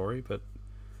that story, but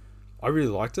I really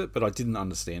liked it, but I didn't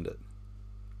understand it.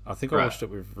 I think I watched it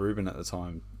with Ruben at the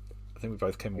time. I think we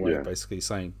both came away basically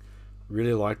saying,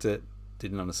 really liked it,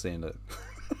 didn't understand it.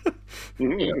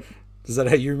 Is that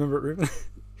how you remember it, Ruben?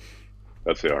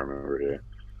 That's how I remember it, yeah.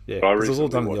 Yeah, because it was all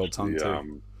done in the old tongue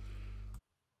too.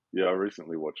 Yeah, I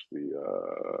recently watched the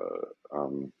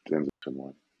Denzel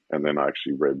one, and then I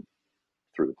actually read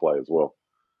through the play as well.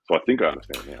 So I think I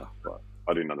understand now, but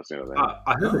I didn't understand it then.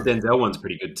 I heard the Denzel one's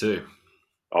pretty good too.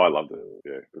 Oh, I loved it.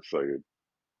 Yeah, it was so good.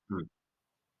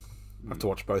 I have to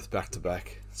watch both back to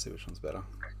back, see which one's better.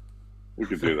 We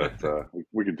could do that.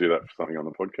 We could do that for something on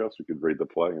the podcast. We could read the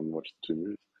play and watch the 2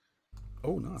 movies.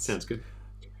 Oh, nice. Sounds good.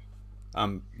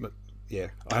 But yeah,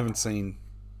 I haven't seen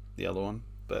the other one,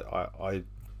 but I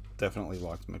definitely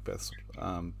liked Macbeth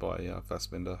by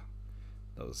Fassbender.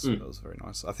 That was very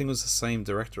nice. I think it was the same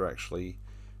director actually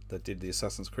that did the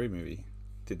Assassin's Creed movie.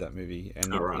 Did that movie,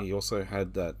 and he also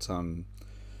had that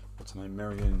what's her name,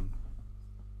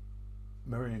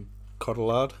 Marion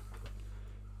Cotillard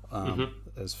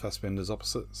as Fassbender's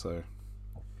opposite. So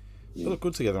they look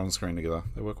good together on the screen together.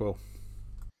 They work well.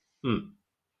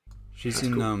 She's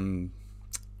in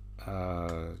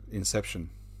Inception.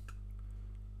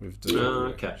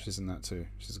 Okay. She's in that too.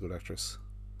 She's a good actress.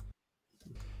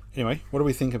 Anyway, what do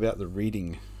we think about the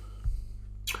reading?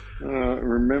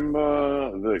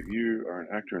 Remember that you are an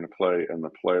actor in a play and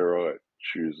the playwright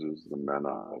chooses the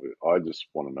manner of it. I just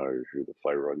want to know who the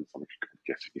playwright is. I'm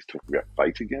guessing he's talking about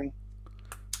fate again.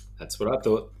 That's what I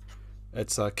thought.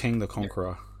 It's King the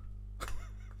Conqueror.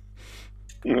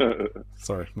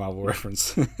 Sorry, Marvel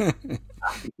reference.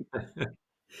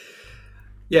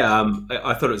 Yeah,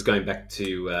 I thought it was going back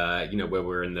to where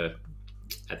we're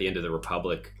at the end of the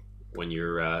Republic, when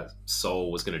your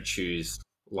soul was going to choose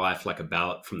life like a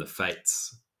ballot from the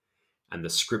fates, and the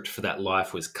script for that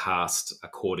life was cast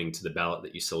according to the ballot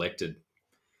that you selected.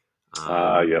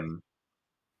 Yep.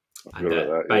 And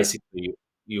that basically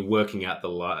you're working out the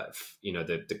life,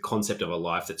 the concept of a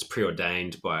life that's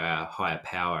preordained by a higher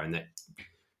power, and that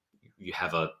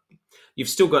you've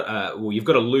still got you've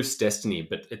got a loose destiny,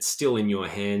 but it's still in your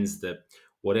hands that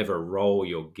whatever role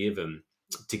you're given,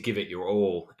 to give it your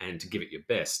all and to give it your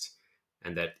best,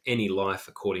 and that any life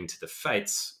according to the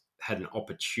fates had an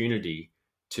opportunity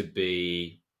to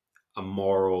be a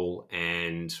moral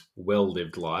and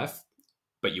well-lived life,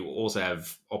 but you also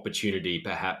have opportunity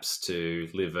perhaps to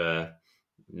live a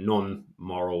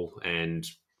non-moral and,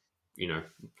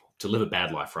 to live a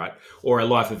bad life, right? Or a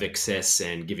life of excess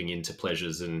and giving in to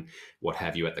pleasures and what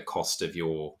have you at the cost of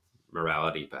your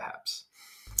morality, perhaps.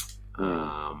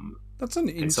 That's an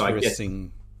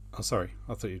interesting... Oh, sorry.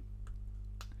 I thought you...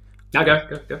 No,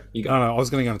 go. You go. No, I was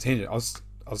going to go on a tangent. I was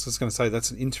just going to say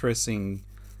that's an interesting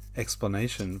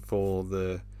explanation for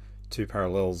the two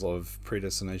parallels of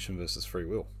predestination versus free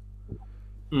will.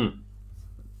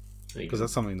 Because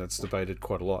that's something that's debated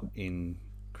quite a lot in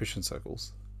Christian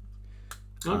circles.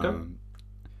 Okay.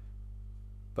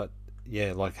 But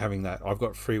yeah, like having that, I've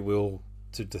got free will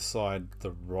to decide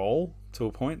the role to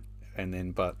a point, and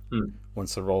then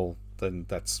once the role, then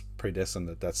that's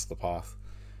predestined, that's the path.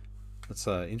 That's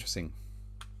interesting.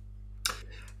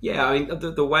 Yeah, I mean,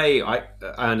 the way I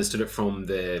understood it from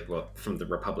the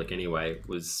Republic anyway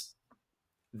was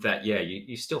that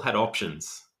you still had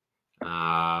options,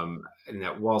 and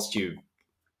that whilst you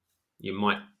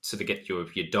might sort of get your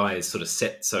die sort of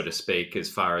set, so to speak, as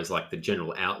far as like the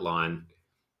general outline,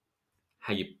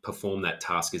 how you perform that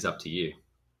task is up to you.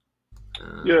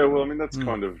 Yeah, well, I mean, that's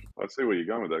kind of, I see where you're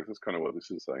going with that. That's kind of what this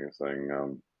is saying. It's saying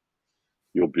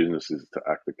your business is to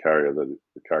act the character that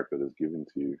is given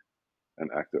to you and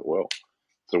act it well.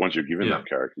 So once you're given that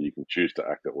character, you can choose to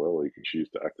act it well or you can choose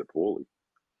to act it poorly.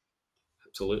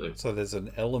 Absolutely. So there's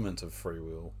an element of free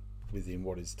will within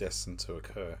what is destined to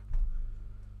occur.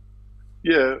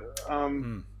 Yeah,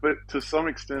 but to some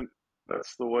extent,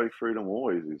 that's the way freedom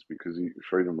always is, because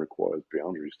freedom requires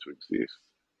boundaries to exist.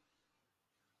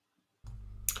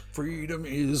 Freedom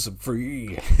is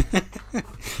free.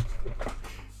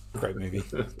 Great movie,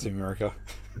 Team America.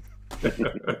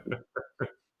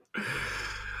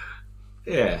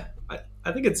 Yeah,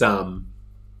 I think it's look,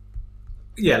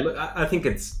 I think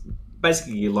it's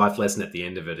basically your life lesson at the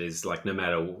end of it is like, no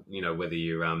matter whether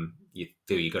you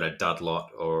feel you got a dud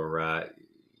lot or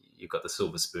you've got the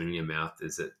silver spoon in your mouth,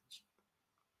 is that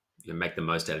you make the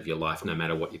most out of your life no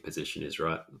matter what your position is,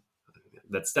 right?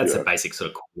 That's a basic sort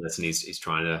of core lesson he's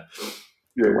trying to.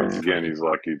 Yeah, once again, he's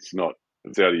like, it's out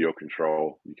of your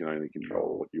control. You can only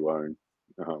control what you own.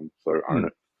 So own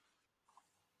it.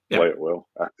 Play it well.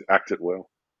 Act it well.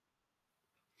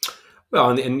 Well,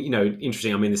 and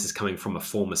interesting. I mean, this is coming from a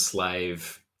former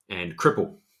slave and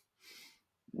cripple.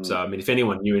 So, I mean, if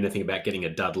anyone knew anything about getting a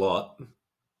dud lot,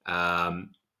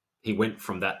 he went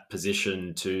from that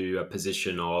position to a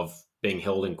position of being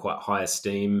held in quite high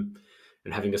esteem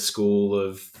and having a school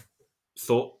of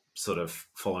thought sort of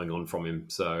following on from him.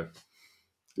 So,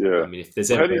 I mean, if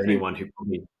there's ever anyone who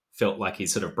probably felt like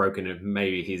he's sort of broken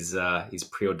maybe his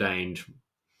preordained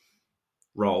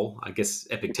role, I guess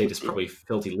Epictetus probably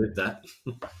felt he lived that.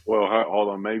 Well, hold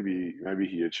on, maybe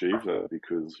he achieved that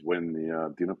because when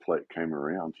the dinner plate came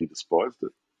around, he despised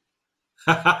it.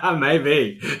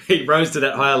 Maybe he rose to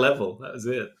that higher level. That was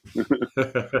it.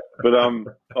 But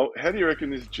how do you reckon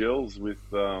this gels with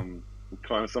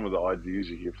kind of some of the ideas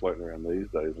you hear floating around these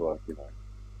days? Like,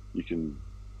 you can,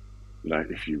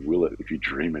 if you will it, if you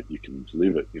dream it, you can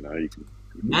live it. You can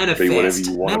manifest, be whatever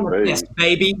you want to be,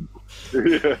 baby.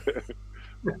 Yeah.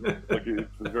 Like,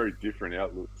 it's a very different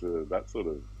outlook to that sort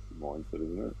of mindset,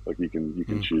 isn't it? Like, you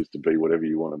can choose to be whatever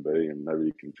you want to be, and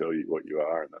nobody can tell you what you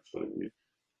are, and that's sort of you.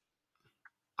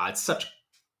 It's such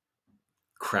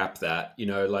crap that,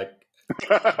 like,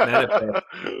 manifest.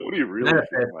 What do you really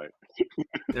think, mate?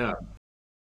 Yeah.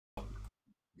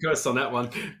 Curse on that one.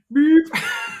 Beep.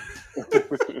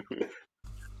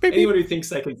 Anyone who thinks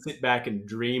they can sit back and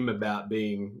dream about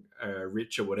being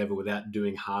rich or whatever without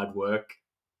doing hard work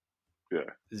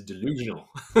is delusional.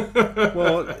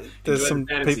 Well, there's some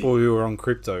people who are on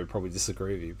crypto probably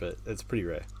disagree with you, but it's pretty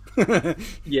rare.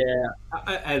 Yeah.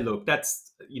 I look,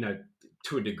 that's,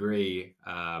 to a degree,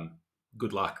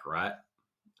 good luck, right?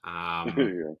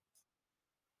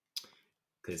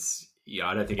 Because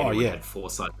I don't think anyone had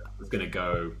foresight that it was going to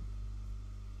go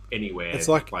anywhere. It's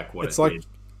like what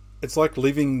it's like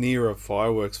living near a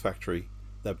fireworks factory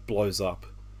that blows up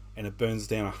and it burns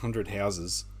down 100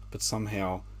 houses, but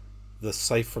somehow the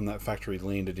safe from that factory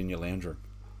landed in your lounge room.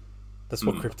 That's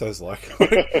what crypto's like.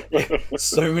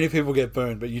 So many people get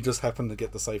burned, but you just happen to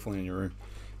get the safe land in your room.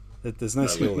 There's no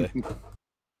skill there.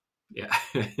 Yeah.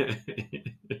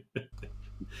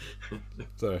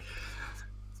 So,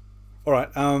 all right.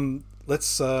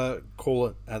 Let's call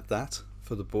it at that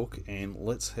for the book, and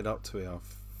let's head up to our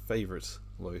favourite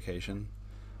location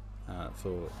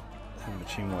for having a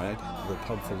chinwag, the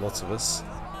pub for lots of us.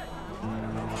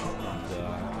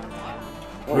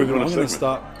 I'm going to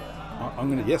start.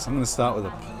 I'm going to start with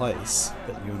a place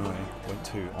that you and I went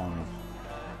to on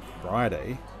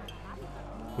Friday,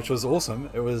 which was awesome.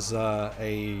 It was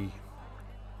a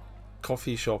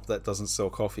coffee shop that doesn't sell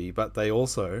coffee, but they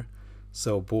also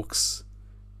sell books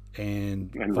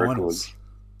and vinyls. Records.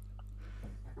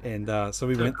 And so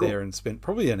we went there and spent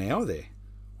probably an hour there.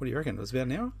 What do you reckon? It was about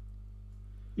an hour?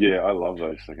 Yeah, I love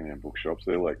those secondhand bookshops.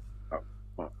 They're like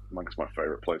amongst my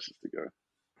favourite places to go.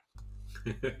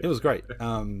 It was great.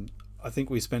 I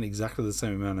think we spent exactly the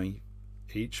same amount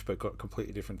each, but got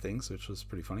completely different things, which was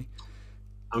pretty funny.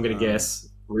 I'm going to guess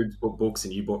Rubes bought books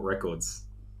and you bought records.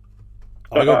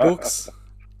 I got books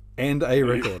and a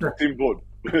record. Tim bought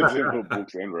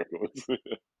books and records.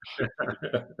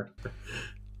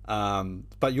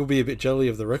 But you'll be a bit jelly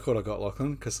of the record I got,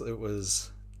 Lachlan, because it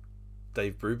was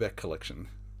Dave Brubeck collection.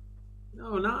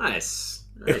 Oh, nice.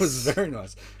 It was very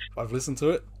nice. I've listened to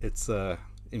it. It's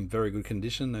in very good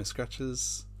condition, no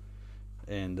scratches,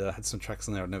 and had some tracks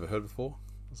in there I'd never heard before.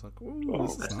 I was like, "Ooh,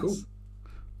 this is that's nice." cool.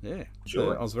 Yeah,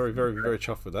 Sure. so I was very, very, very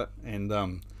chuffed with that. And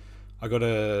I got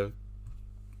a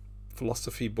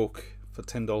philosophy book for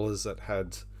 $10 that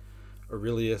had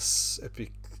Aurelius,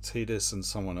 Epictetus, and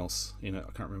someone else in it.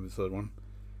 I can't remember the third one.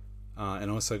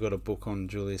 And I also got a book on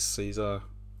Julius Caesar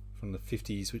from the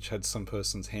 50s, which had some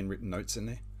person's handwritten notes in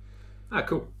there. Ah,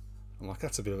 cool. I'm like,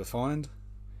 that's a bit of a find.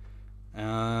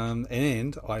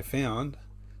 And I found,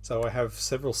 so I have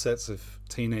several sets of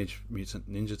Teenage Mutant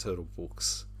Ninja Turtle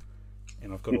books,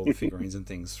 and I've got all the figurines and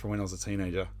things from when I was a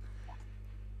teenager.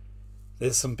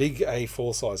 There's some big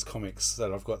A4 size comics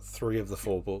that I've got 3 of the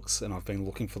 4 books, and I've been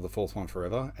looking for the 4th one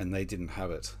forever, and they didn't have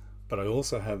it. But I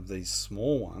also have these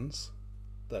small ones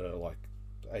that are like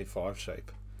A5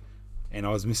 shape, and I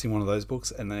was missing one of those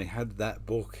books, and they had that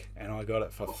book, and I got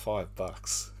it for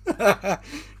 $5.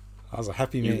 I was a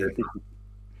happy man.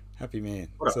 Happy man.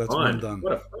 What a So that's find. one done.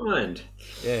 What a find.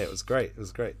 Yeah, it was great. It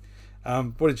was great.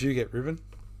 What did you get, Ruben?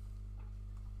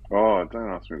 Oh, don't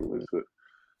ask me to list it.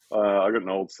 I got an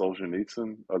old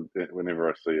Solzhenitsyn. Whenever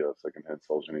I see a secondhand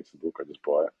Solzhenitsyn book, I just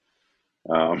buy it.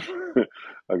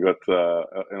 I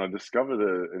got, and I discovered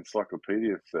an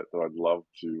encyclopedia set that I'd love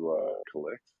to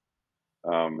collect.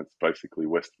 It's basically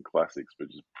Western classics, but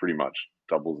just pretty much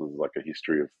doubles as like a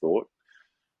history of thought.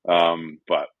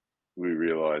 But we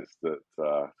realised that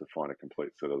to find a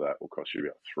complete set of that will cost you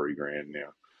about $3,000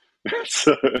 now.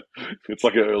 So it's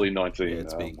like an early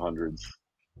 1900s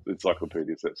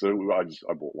encyclopedia set. So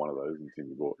I bought one of those, and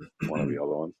Timmy bought one of the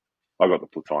other ones. I got the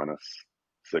Plotinus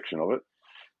section of it.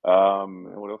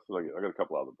 And what else did I get? I got a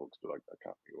couple other books, but I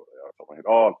can't think of what they are off the top of my head.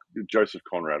 Oh, Joseph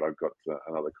Conrad. I've got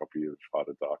another copy of Heart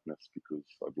of Darkness because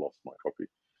I'd lost my copy.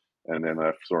 And then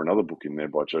I saw another book in there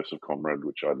by Joseph Conrad,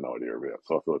 which I had no idea about.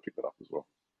 So I thought I'd pick that up as well.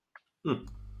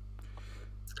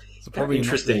 So probably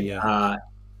interesting.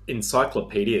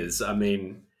 Encyclopedias. I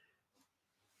mean,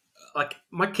 like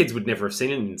my kids would never have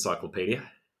seen an encyclopedia.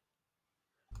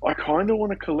 I kind of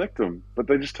want to collect them, but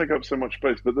they just take up so much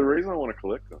space. But the reason I want to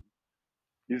collect them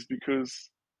is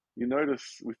because you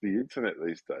notice with the internet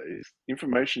these days,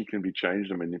 information can be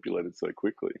changed and manipulated so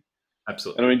quickly.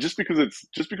 Absolutely. And I mean, just because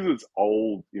it's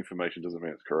old information doesn't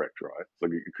mean it's correct, right?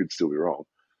 Like it could still be wrong.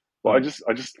 But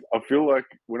I feel like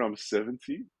when I'm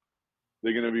 70,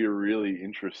 they're going to be a really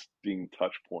interesting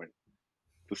touch point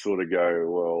to sort of go,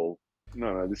 well,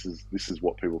 no, this is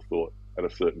what people thought at a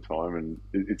certain time, and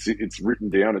it's written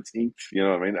down, it's inked. You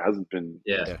know what I mean? It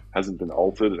hasn't been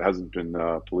altered. It hasn't been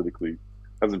politically,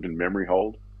 hasn't been memory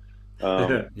hold.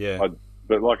 But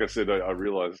like I said, I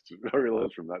realized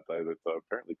from that day that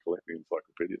apparently collecting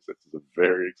encyclopedia sets is a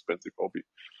very expensive hobby.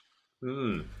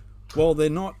 Well, they're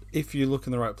not if you look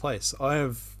in the right place. I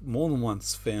have more than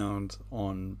once found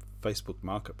on Facebook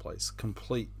Marketplace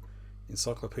complete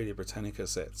Encyclopedia Britannica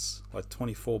sets, like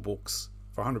 24 books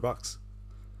for $100.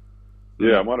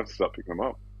 Yeah, I might have to start picking them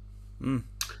up.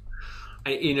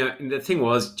 The thing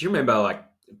was, do you remember like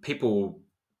people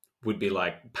would be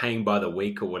like paying by the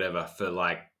week or whatever for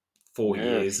like 4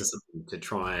 years or something to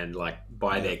try and like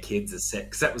buy their kids a set?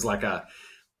 Because that was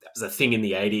a thing in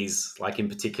the 80s, like in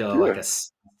particular, like a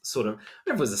sort of, I don't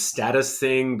know if it was a status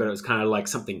thing, but it was kind of like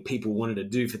something people wanted to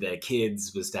do for their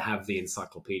kids was to have the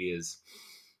encyclopedias.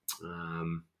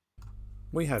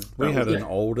 We had an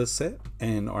older set,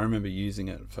 and I remember using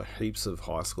it for heaps of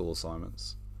high school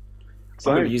assignments. I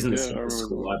remember using this in the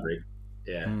school library.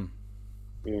 Yeah.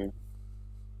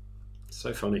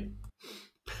 So funny.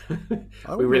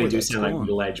 We really do sound like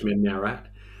middle-aged men now, right?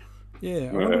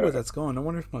 Yeah, I wonder where that's gone. I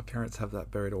wonder if my parents have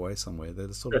that buried away somewhere. They're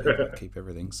the sort of people that keep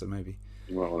everything, so maybe.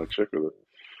 You might want to check with it.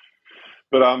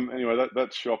 But anyway,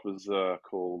 that shop is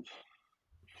called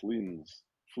Flynn's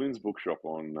Bookshop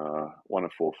on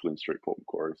 104 Flynn Street, Port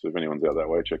Macquarie. So if anyone's out that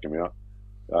way, check him out.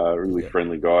 Really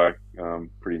friendly guy,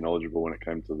 pretty knowledgeable when it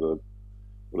came to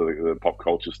the pop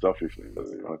culture stuff, if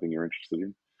there's anything you're interested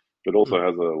in. But also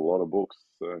has a lot of books,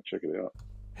 so check it out.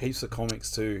 Heaps of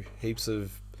comics too. Heaps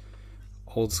of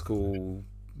old school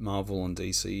Marvel and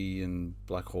DC and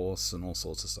Black Horse and all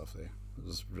sorts of stuff there. It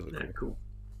was really cool.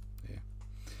 Yeah.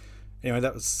 Anyway,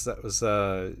 that was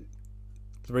the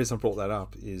reason I brought that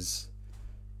up is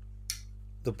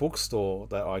the bookstore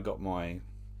that I got my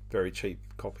very cheap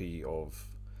copy of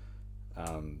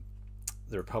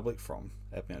The Republic from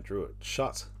at Mount Druitt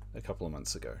shut a couple of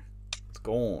months ago. It's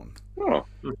gone. Oh.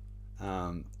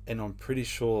 And I'm pretty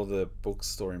sure the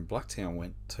bookstore in Blacktown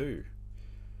went too.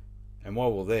 And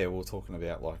while we're there, we're talking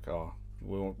about like, oh,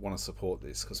 we want to support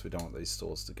this because we don't want these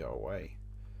stores to go away.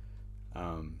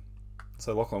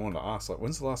 So, Lachlan, I wanted to ask, like,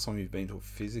 when's the last time you've been to a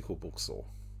physical bookstore?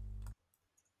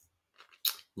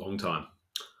 Long time.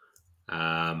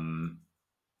 I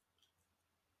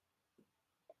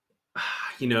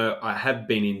have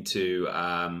been into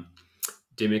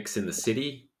Dymocks in the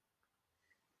city,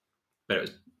 but it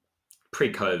was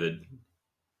pre-COVID.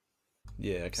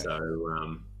 Yeah, okay.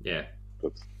 So, yeah.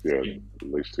 That's at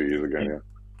least 2 years ago now.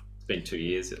 It's been 2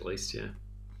 years at least, yeah.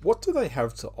 What do they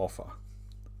have to offer?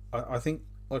 I think,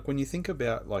 like, when you think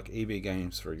about, like, EB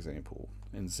Games, for example,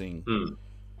 and Zing,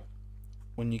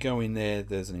 when you go in there,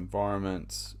 there's an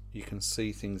environment, you can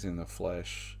see things in the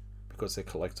flesh because they're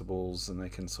collectibles, and they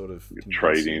can sort of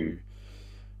trade in.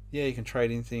 Yeah, you can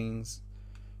trade in things.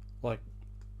 Like,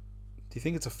 do you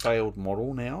think it's a failed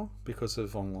model now because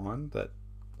of online, that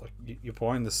like you're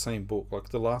buying the same book? Like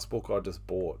the last book I just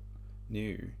bought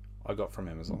new, I got from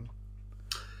Amazon.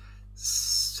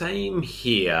 Same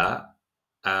here.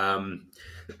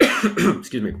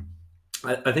 Excuse me.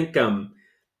 I think a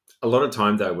lot of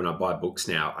time though, when I buy books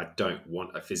now, I don't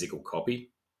want a physical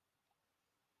copy.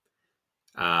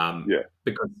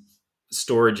 Because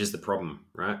storage is the problem,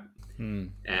 right?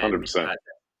 100%.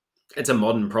 It's a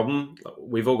modern problem.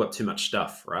 We've all got too much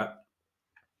stuff, right?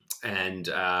 And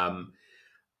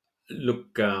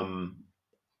look, I'm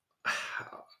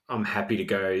happy to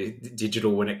go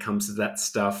digital when it comes to that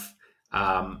stuff.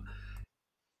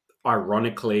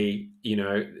 Ironically,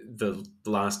 the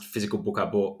last physical book I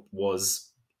bought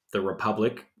was The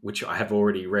Republic, which I have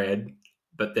already read,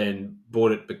 but then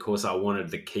bought it because I wanted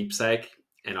the keepsake,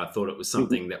 and I thought it was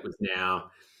something that was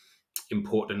now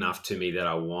important enough to me that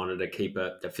I wanted to keep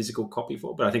a physical copy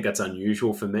for. But I think that's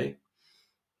unusual for me.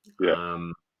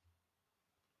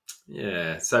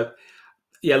 So,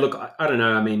 look, I don't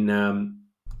know. I mean,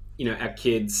 our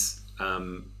kids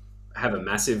have a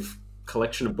massive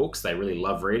collection of books. They really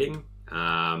love reading.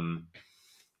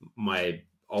 My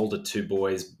older two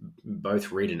boys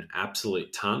both read an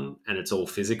absolute ton, and it's all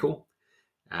physical.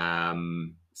 I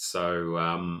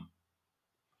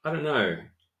don't know.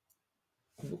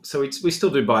 So we still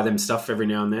do buy them stuff every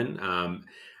now and then.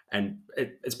 And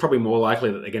it's probably more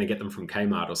likely that they're going to get them from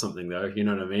Kmart or something, though. You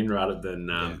know what I mean? Rather than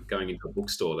going into a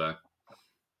bookstore, though.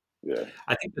 Yeah.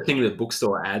 I think the thing that the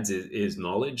bookstore adds is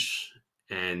knowledge.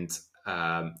 And,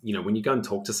 when you go and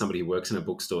talk to somebody who works in a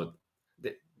bookstore,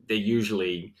 they're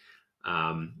usually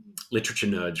literature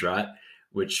nerds, right?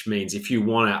 Which means if you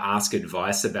want to ask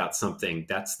advice about something,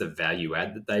 that's the value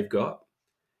add that they've got,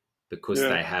 because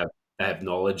they have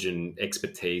knowledge and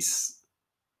expertise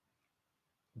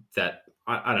that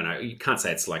I don't know. You can't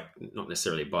say it's like not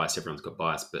necessarily bias. Everyone's got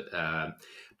bias, but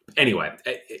anyway,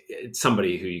 it's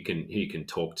somebody who you can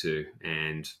talk to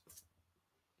and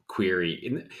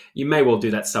query. You may well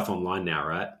do that stuff online now,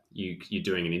 right? You're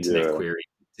doing an internet query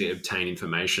to obtain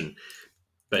information,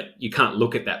 but you can't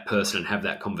look at that person and have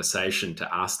that conversation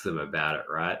to ask them about it,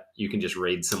 right? You can just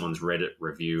read someone's Reddit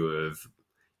review of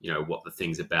what the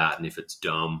thing's about, and if it's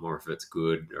dumb or if it's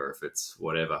good or if it's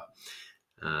whatever.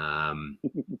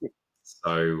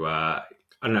 So I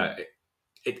don't know.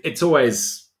 It's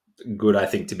always good, I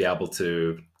think, to be able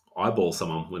to eyeball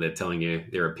someone when they're telling you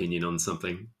their opinion on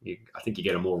something. I think you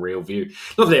get a more real view.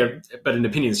 Not there, but an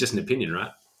opinion is just an opinion,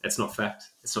 right? It's not fact.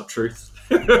 It's not truth.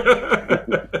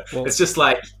 Well, it's just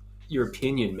like your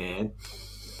opinion, man.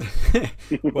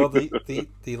 Well,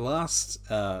 the last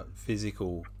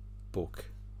physical book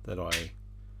that I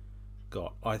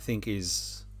got, I think,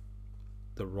 is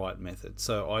the right method.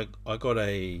 So I got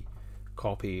a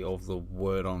copy of the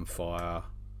Word on Fire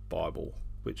Bible,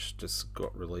 which just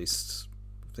got released,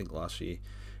 I think, last year.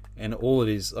 And all it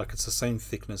is, like, it's the same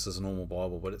thickness as a normal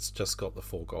Bible, but it's just got the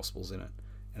 4 Gospels in it.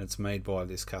 And it's made by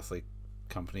this Catholic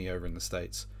company over in the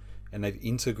States. And they've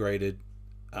integrated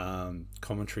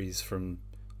commentaries from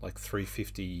like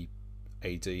 350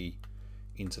 AD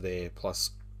into there,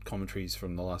 plus commentaries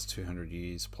from the last 200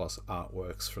 years, plus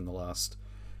artworks from the last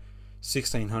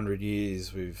 1600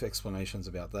 years with explanations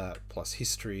about that, plus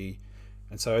history.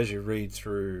 And so as you read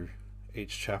through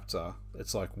each chapter,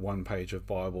 it's like 1 page of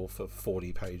Bible for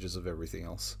 40 pages of everything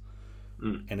else.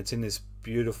 And it's in this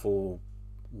beautiful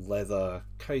leather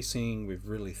casing with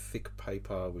really thick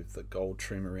paper with the gold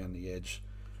trim around the edge.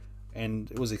 And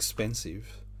it was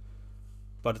expensive,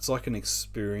 but it's like an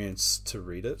experience to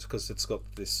read it because it's got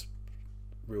this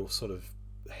real sort of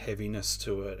heaviness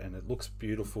to it, and it looks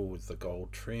beautiful with the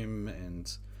gold trim,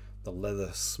 and the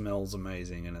leather smells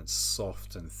amazing, and it's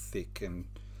soft and thick, and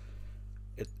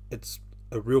it's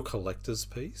a real collector's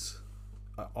piece.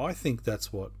 I think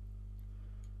that's what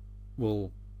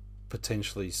will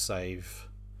potentially save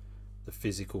the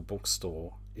physical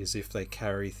bookstore is if they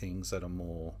carry things that are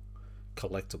more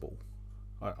collectible.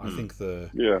 I think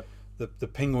the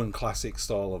Penguin Classic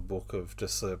style of book of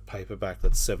just a paperback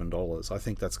that's $7, I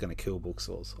think that's going to kill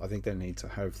bookstores. I think they need to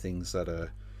have things that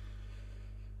are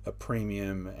a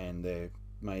premium and they're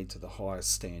made to the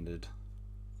highest standard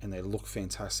and they look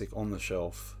fantastic on the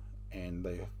shelf and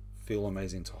they feel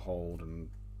amazing to hold, and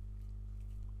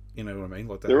you know what I mean?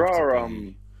 Like there are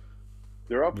really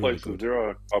places, good.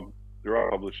 there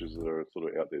are publishers that are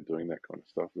sort of out there doing that kind of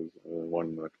stuff. There's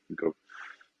one I think of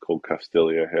called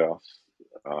Castelia House,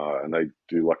 and they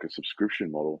do like a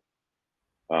subscription model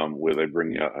where they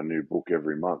bring out a new book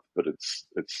every month, but it's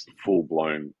full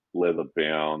blown leather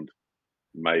bound,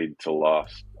 made to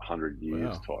last 100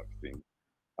 years type thing.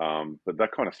 But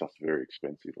that kind of stuff's very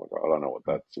expensive. Like I don't know what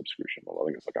that subscription model. I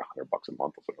think it's like $100 a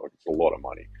month or something. Like it's a lot of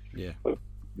money. Yeah. But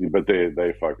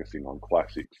they're focusing on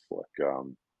classics like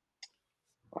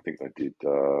I think they did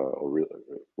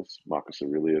what's Marcus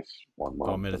Aurelius one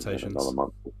month. Meditations. Another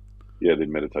month. Yeah, they did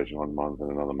meditation 1 month,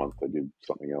 and another month they did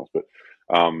something else. But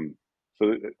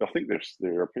so I think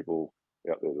there are people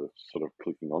out there that are sort of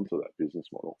clicking onto that business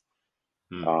model.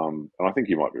 And I think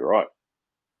you might be right.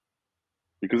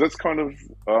 Because that's kind of,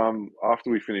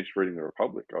 after we finished reading The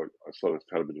Republic, I sort of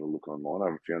had a bit of a look online. I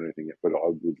haven't found anything yet, but I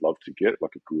would love to get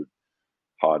like a good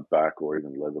hardback or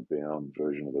even leather-bound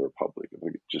version of The Republic. I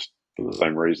think just for the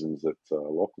same reasons that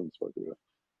Lachlan spoke about.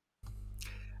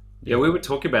 Yeah, we were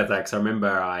talking about that because I remember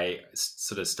I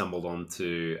sort of stumbled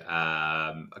onto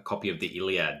a copy of the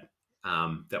Iliad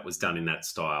that was done in that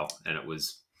style, and it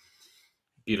was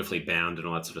beautifully bound and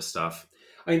all that sort of stuff.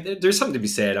 I mean, there's something to be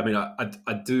said. I mean,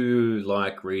 I do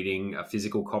like reading a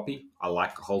physical copy. I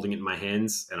like holding it in my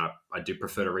hands, and I do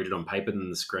prefer to read it on paper than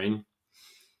the screen.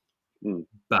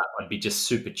 But I'd be just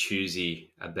super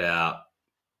choosy about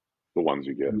the ones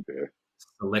you get there.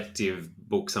 Selective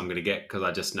books I'm going to get because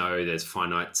I just know there's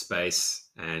finite space,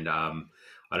 and I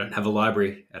don't have a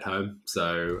library at home,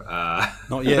 so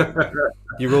not yet.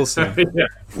 You will soon. Yeah.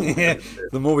 Yeah.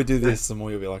 The more we do this, the more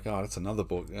you'll be like, oh, that's another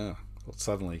book. Yeah. Well,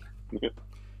 suddenly,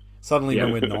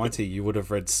 when we're 90, you would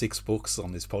have read 6 books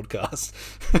on this podcast.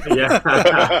 Yeah.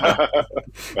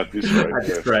 At this rate.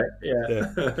 That's great.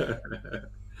 Yeah.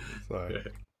 So,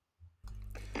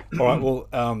 all right.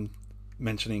 Well,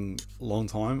 mentioning long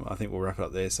time, I think we'll wrap it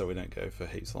up there so we don't go for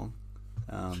heaps long.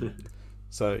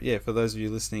 So yeah, for those of you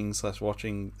listening /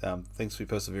 watching, thanks for your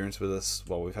perseverance with us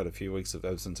while we've had a few weeks of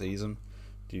absenteeism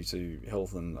due to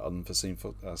health and unforeseen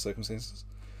circumstances.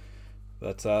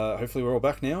 But hopefully we're all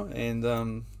back now,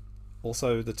 and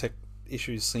also the tech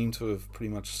issues seem to have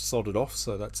pretty much sorted off,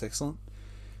 so that's excellent.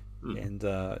 And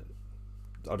I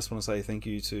just want to say thank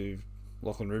you to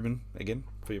Lachlan Rubin again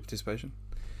for your participation.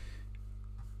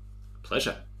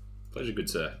 Pleasure, good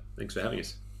sir. Thanks for having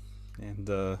us. And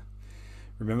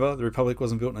remember, the Republic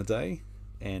wasn't built in a day,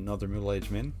 and neither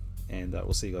middle-aged men. And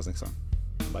we'll see you guys next time.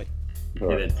 Bye. All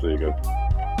right, see you guys.